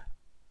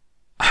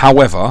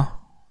 However,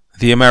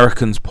 the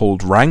Americans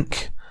pulled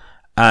rank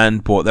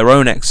and brought their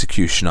own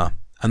executioner,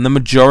 and the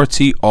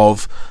majority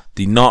of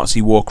the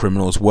Nazi war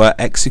criminals were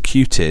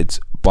executed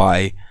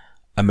by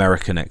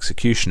American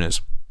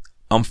executioners.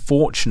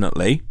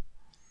 Unfortunately,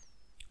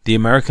 the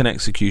American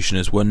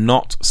executioners were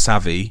not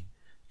savvy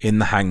in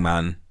the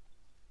hangman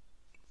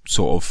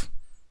sort of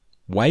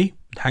way,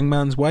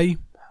 hangman's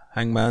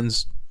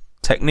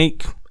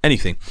technique,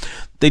 anything.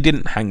 They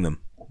didn't hang them.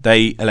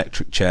 They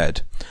electric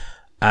chaired.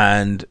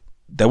 And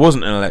there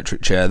wasn't an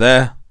electric chair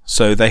there,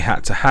 so they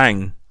had to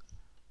hang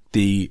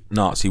the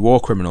Nazi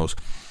war criminals.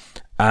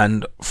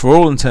 And for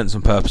all intents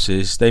and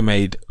purposes, they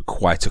made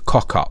quite a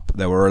cock-up.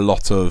 There were a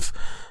lot of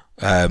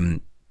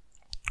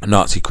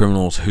Nazi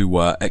criminals who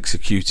were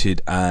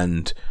executed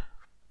and,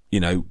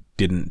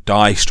 didn't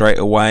die straight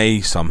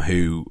away. Some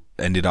who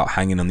ended up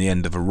hanging on the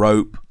end of a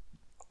rope.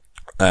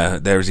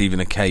 There is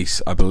even a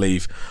case, I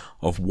believe,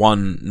 of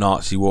one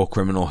Nazi war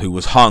criminal who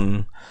was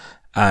hung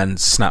and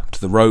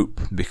snapped the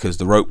rope because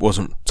the rope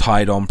wasn't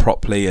tied on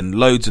properly, and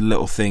loads of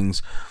little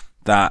things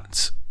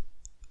that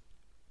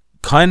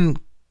kind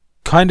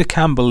of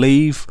can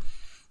believe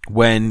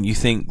when you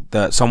think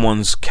that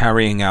someone's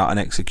carrying out an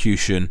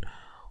execution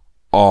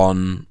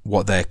on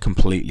what they're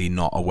completely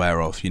not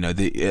aware of.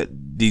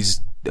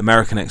 These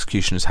American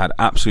executioners had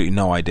absolutely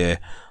no idea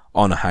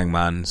on a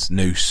hangman's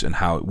noose and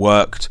how it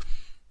worked.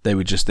 They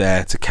were just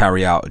there to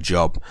carry out a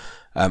job,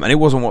 and it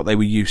wasn't what they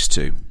were used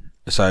to.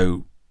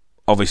 So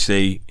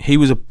obviously he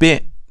was a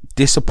bit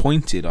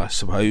disappointed, I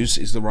suppose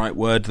is the right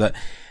word, that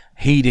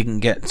he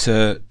didn't get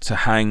to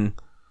hang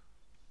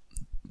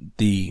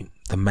the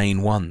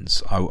main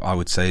ones. I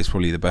would say is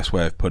probably the best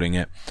way of putting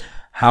it.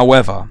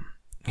 However,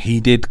 he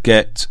did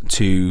get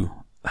to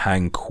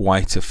hang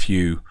quite a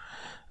few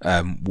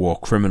war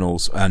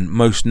criminals, and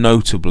most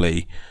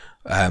notably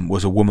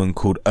was a woman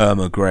called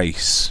Irma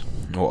Grace.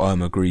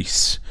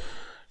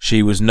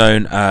 She was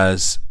known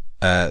as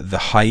the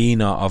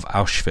hyena of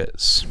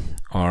Auschwitz.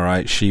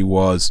 Alright, she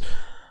was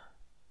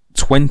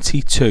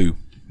 22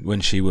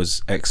 when she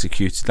was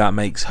executed. That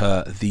makes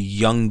her the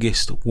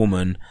youngest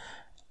woman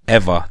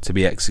ever to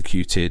be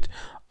executed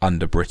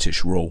under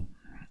British rule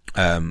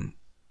in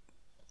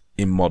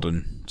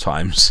modern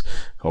times.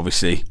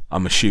 Obviously,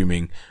 I'm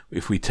assuming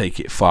if we take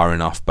it far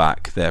enough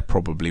back, there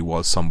probably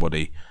was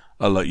somebody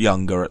a lot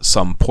younger at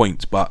some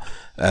point, but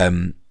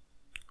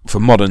for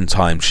modern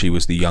times, she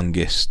was the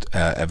youngest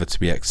ever to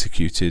be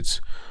executed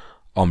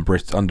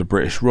under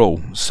British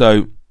rule.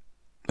 So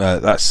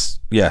that's,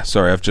 yeah,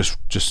 sorry, I've just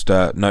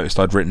noticed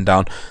I'd written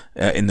down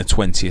in the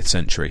 20th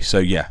century. So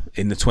yeah,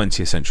 in the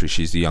 20th century,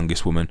 she's the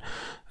youngest woman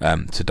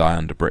to die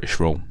under British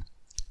rule.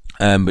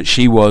 But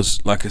she was,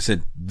 like I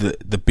said,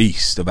 the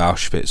beast of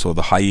Auschwitz, or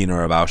the hyena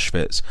of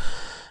Auschwitz.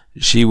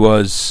 She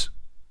was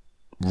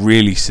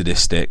really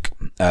sadistic,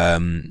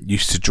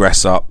 used to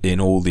dress up in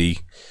all the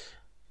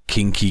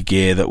kinky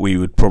gear that we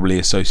would probably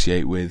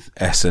associate with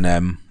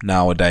S&M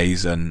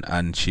nowadays,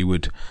 and she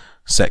would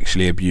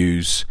sexually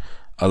abuse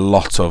a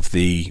lot of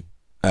the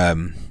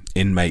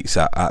inmates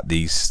at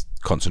these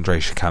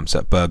concentration camps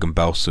at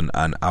Bergen-Belsen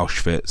and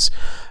Auschwitz.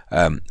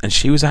 And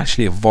she was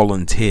actually a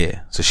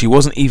volunteer, so she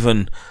wasn't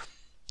even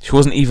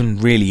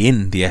really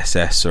in the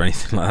SS or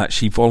anything like that.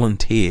 She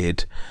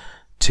volunteered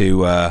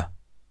to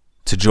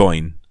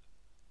join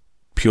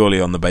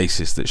purely on the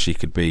basis that she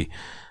could be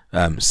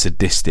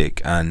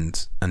sadistic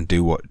and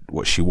do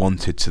what she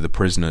wanted to the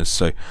prisoners.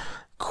 So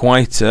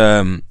quite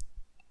a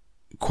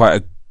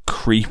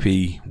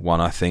creepy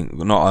one, I think.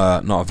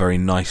 Not a very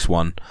nice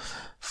one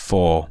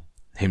for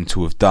him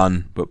to have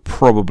done, but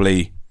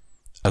probably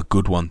a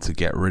good one to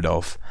get rid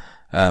of.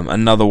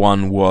 Another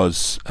one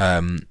was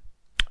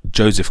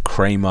Joseph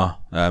Kramer.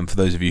 For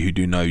those of you who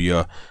do know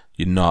your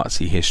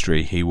Nazi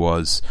history, he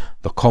was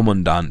the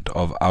commandant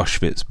of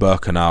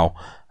Auschwitz-Birkenau,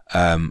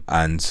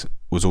 and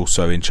was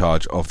also in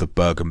charge of the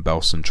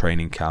Bergen-Belsen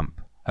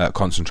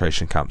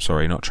concentration camp.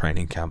 Sorry, not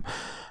training camp.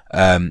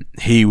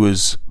 He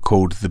was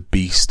called the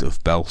Beast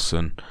of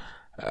Belsen,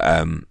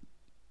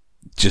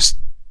 just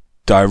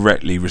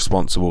directly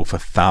responsible for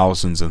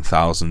thousands and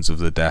thousands of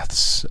the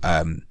deaths,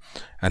 and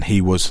he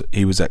was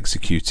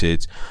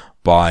executed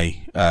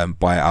by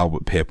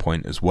Albert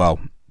Pierpoint as well,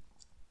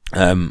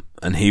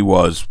 and he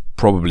was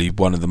probably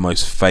one of the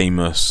most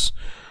famous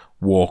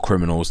war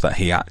criminals that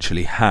he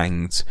actually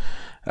hanged,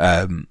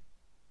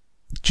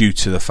 due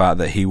to the fact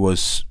that he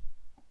was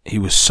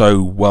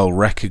so well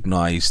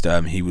recognized.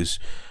 He was,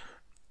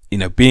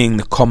 being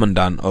the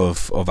commandant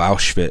of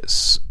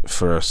Auschwitz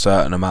for a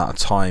certain amount of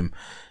time.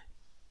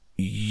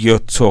 You're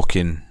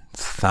talking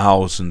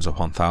thousands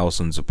upon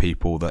thousands of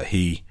people that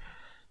he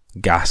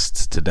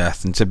gassed to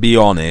death. And to be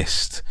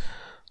honest,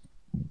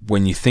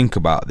 when you think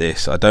about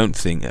this, I don't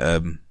think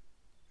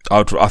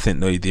I think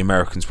the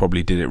Americans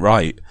probably did it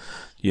right.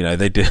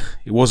 They did.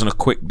 It wasn't a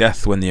quick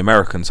death when the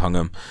Americans hung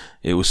him.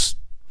 It was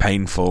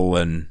painful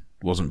and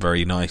wasn't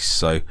very nice.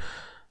 So,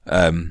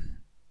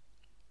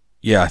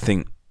 yeah, I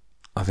think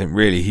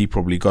really he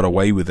probably got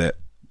away with it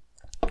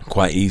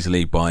quite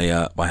easily by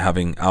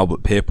having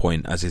Albert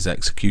Pierpoint as his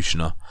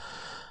executioner.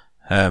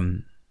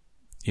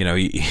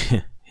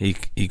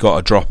 He got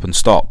a drop and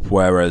stop,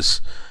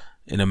 whereas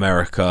in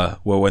America,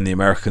 when the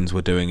Americans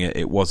were doing it,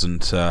 it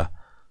wasn't.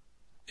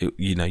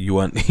 You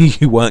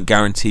weren't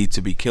guaranteed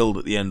to be killed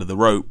at the end of the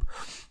rope.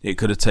 It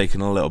could have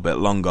taken a little bit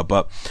longer,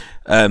 but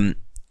Albert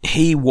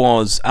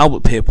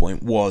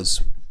Pierpoint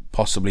was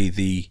possibly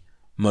the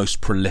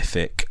most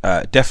prolific,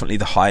 definitely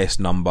the highest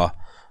number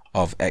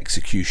of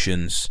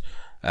executions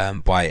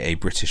by a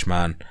British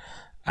man.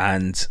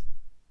 And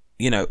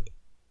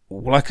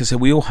like I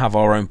said, we all have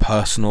our own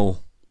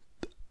personal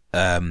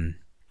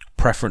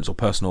preference or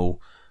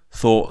personal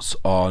thoughts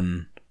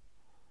on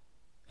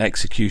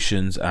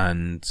executions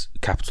and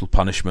capital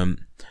punishment,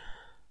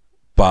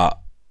 but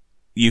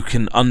you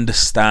can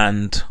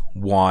understand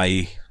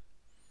why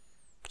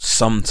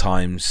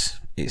sometimes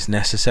it's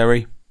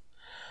necessary.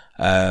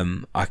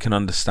 I can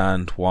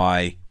understand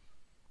why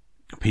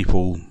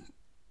people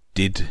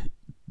did,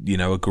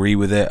 agree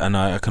with it, and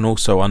I can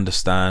also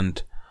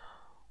understand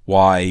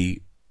why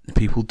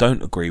people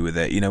don't agree with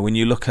it. When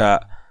you look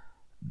at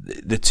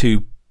the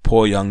two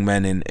poor young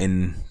men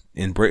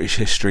in British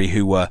history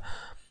who were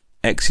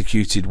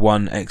executed,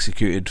 one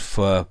executed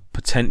for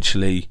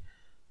potentially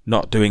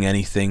not doing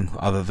anything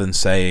other than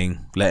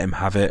saying, let him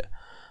have it.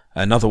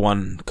 Another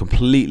one,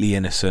 completely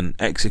innocent,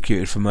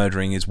 executed for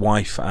murdering his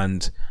wife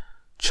and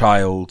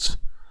child,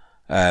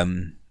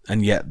 and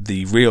yet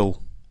the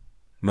real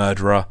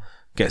murderer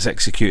gets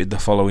executed the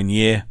following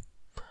year.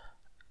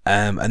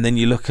 And then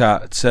you look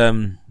at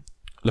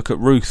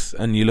Ruth,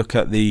 and you look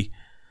at the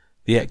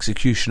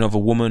execution of a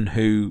woman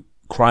who,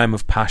 crime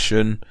of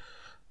passion,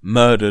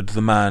 murdered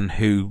the man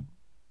who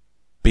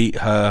beat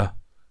her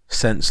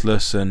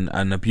senseless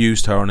and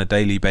abused her on a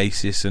daily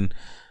basis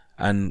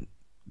and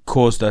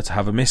caused her to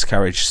have a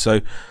miscarriage. So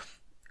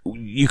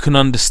you can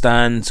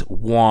understand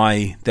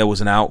why there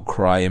was an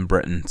outcry in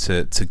Britain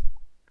to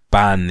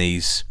ban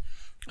these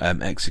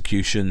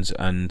executions,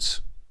 and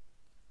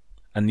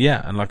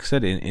like I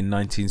said, in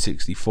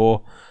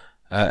 1964,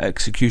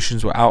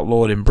 executions were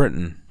outlawed in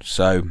Britain.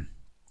 So,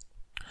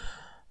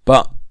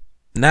 but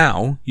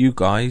now you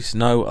guys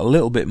know a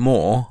little bit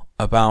more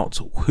about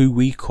who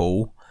we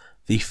call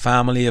the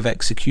family of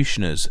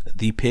executioners,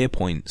 the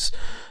Pierpoints.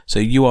 So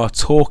you are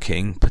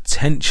talking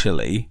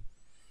potentially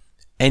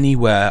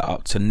anywhere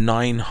up to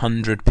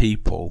 900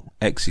 people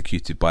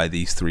executed by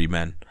these three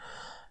men.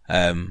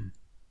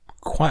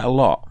 Quite a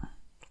lot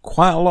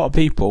of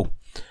people.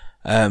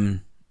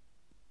 Yeah,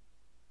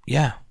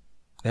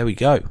 there we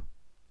go.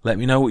 Let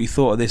me know what you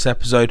thought of this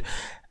episode.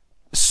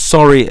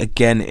 Sorry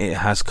again, it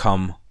has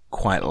come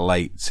quite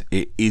late.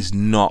 It is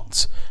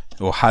not,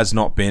 or has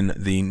not been,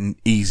 the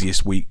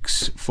easiest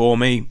weeks for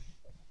me.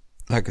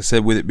 Like I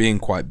said, with it being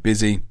quite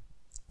busy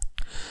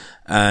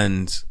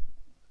and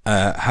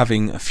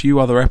having a few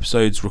other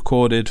episodes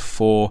recorded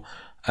for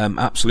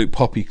Absolute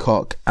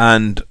Poppycock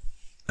and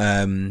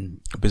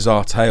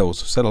Bizarre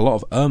Tales. I've said a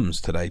lot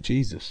of today,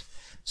 Jesus.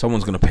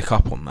 Someone's going to pick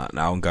up on that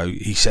now and go,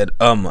 he said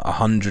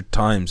 100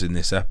 times in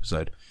this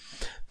episode.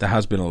 There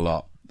has been a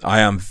lot. I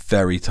am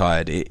very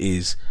tired. It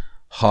is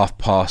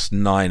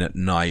 9:30 at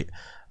night,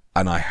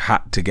 and I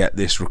had to get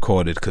this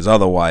recorded because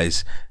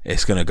otherwise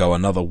it's going to go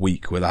another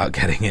week without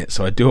getting it.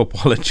 So I do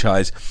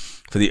apologise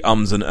for the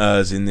ums and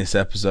ers in this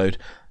episode,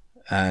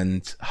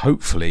 and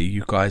hopefully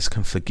you guys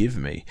can forgive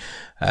me.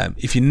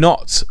 If you're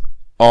not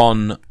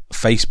on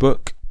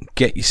Facebook,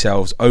 get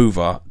yourselves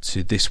over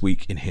to This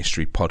Week in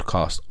History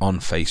podcast on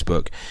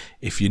Facebook.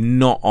 If you're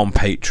not on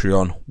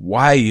Patreon,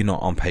 why are you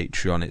not on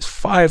Patreon? It's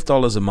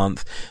 $5 a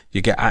month.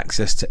 You get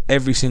access to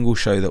every single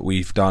show that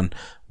we've done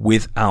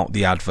without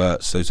the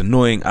adverts, those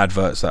annoying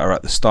adverts that are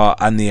at the start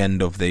and the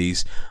end of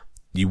these.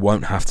 You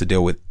won't have to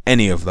deal with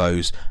any of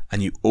those,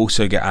 and you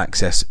also get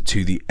access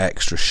to the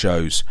extra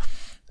shows.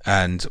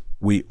 And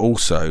we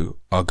also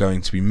are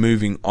going to be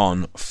moving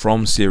on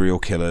from serial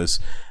killers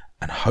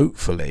and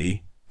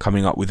hopefully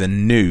coming up with a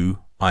new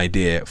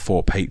idea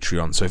for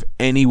Patreon. So if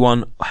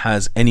anyone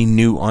has any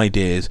new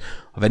ideas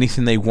of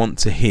anything they want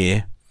to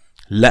hear,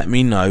 let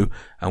me know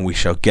and we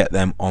shall get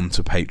them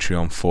onto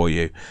Patreon for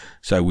you.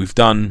 So we've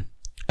done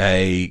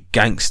a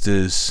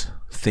gangsters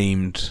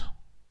themed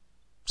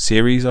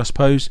series, I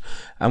suppose,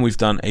 and we've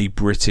done a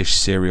British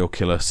serial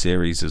killer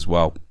series as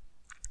well.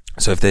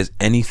 So if there's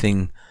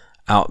anything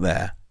out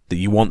there that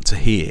you want to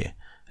hear,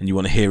 and you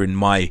want to hear in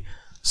my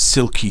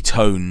silky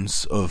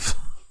tones of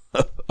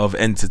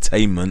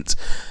entertainment,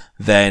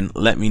 then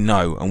let me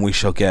know and we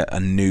shall get a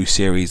new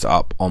series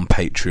up on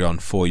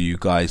Patreon for you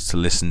guys to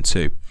listen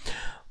to.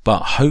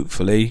 But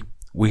hopefully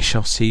we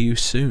shall see you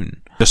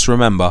soon. Just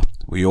remember,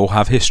 we all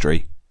have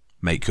history.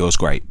 Make yours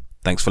great.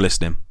 Thanks for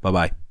listening. Bye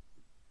bye.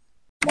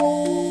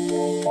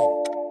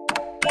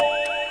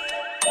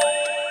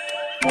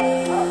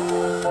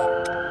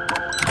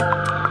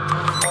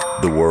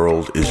 The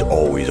world is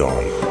always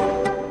on,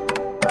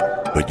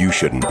 but you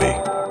shouldn't be.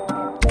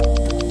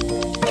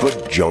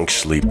 Put junk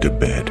sleep to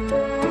bed.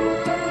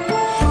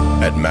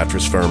 At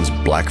Mattress Firm's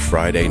Black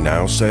Friday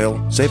Now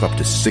sale, save up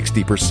to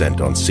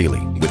 60% on Sealy,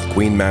 with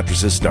queen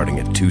mattresses starting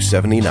at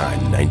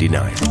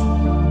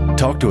 $279.99.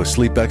 Talk to a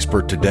sleep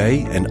expert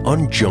today and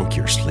unjunk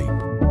your sleep.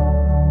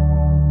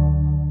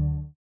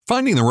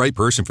 Finding the right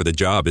person for the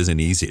job isn't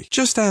easy.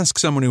 Just ask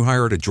someone who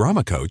hired a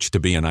drama coach to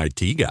be an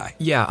IT guy.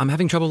 Yeah, I'm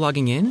having trouble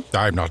logging in.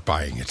 I'm not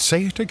buying it.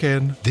 Say it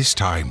again, this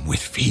time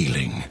with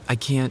feeling. I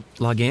can't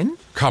log in?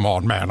 Come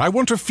on, man. I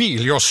want to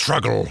feel your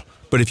struggle.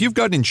 But if you've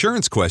got an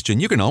insurance question,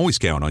 you can always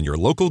count on your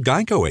local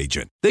Geico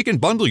agent. They can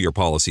bundle your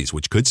policies,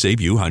 which could save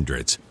you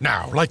hundreds.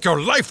 Now, like your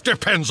life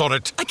depends on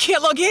it. I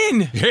can't log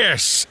in.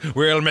 Yes,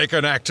 we'll make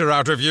an actor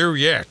out of you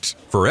yet.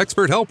 For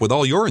expert help with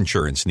all your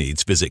insurance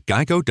needs, visit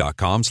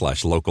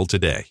geico.com/local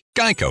today.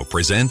 Geico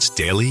presents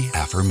Daily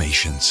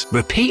Affirmations.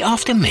 Repeat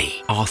after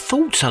me. Our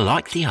thoughts are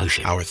like the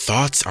ocean. Our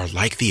thoughts are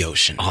like the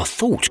ocean. Our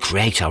thoughts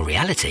create our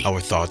reality. Our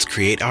thoughts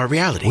create our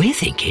reality. We're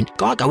thinking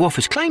Geico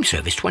offers claim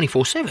service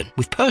 24/7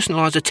 with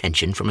personalised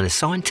attention from an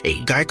assigned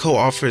team. Geico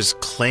offers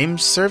claim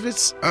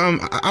service?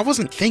 I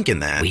wasn't thinking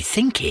that. We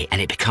think it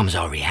and it becomes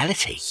our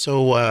reality.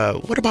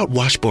 So, what about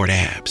washboard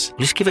abs?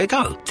 Let's give it a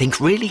go.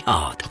 Think really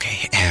hard.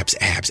 Okay, abs.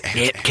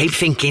 Yep, keep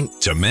thinking.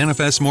 To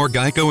manifest more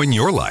Geico in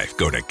your life,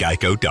 go to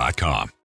geico.com.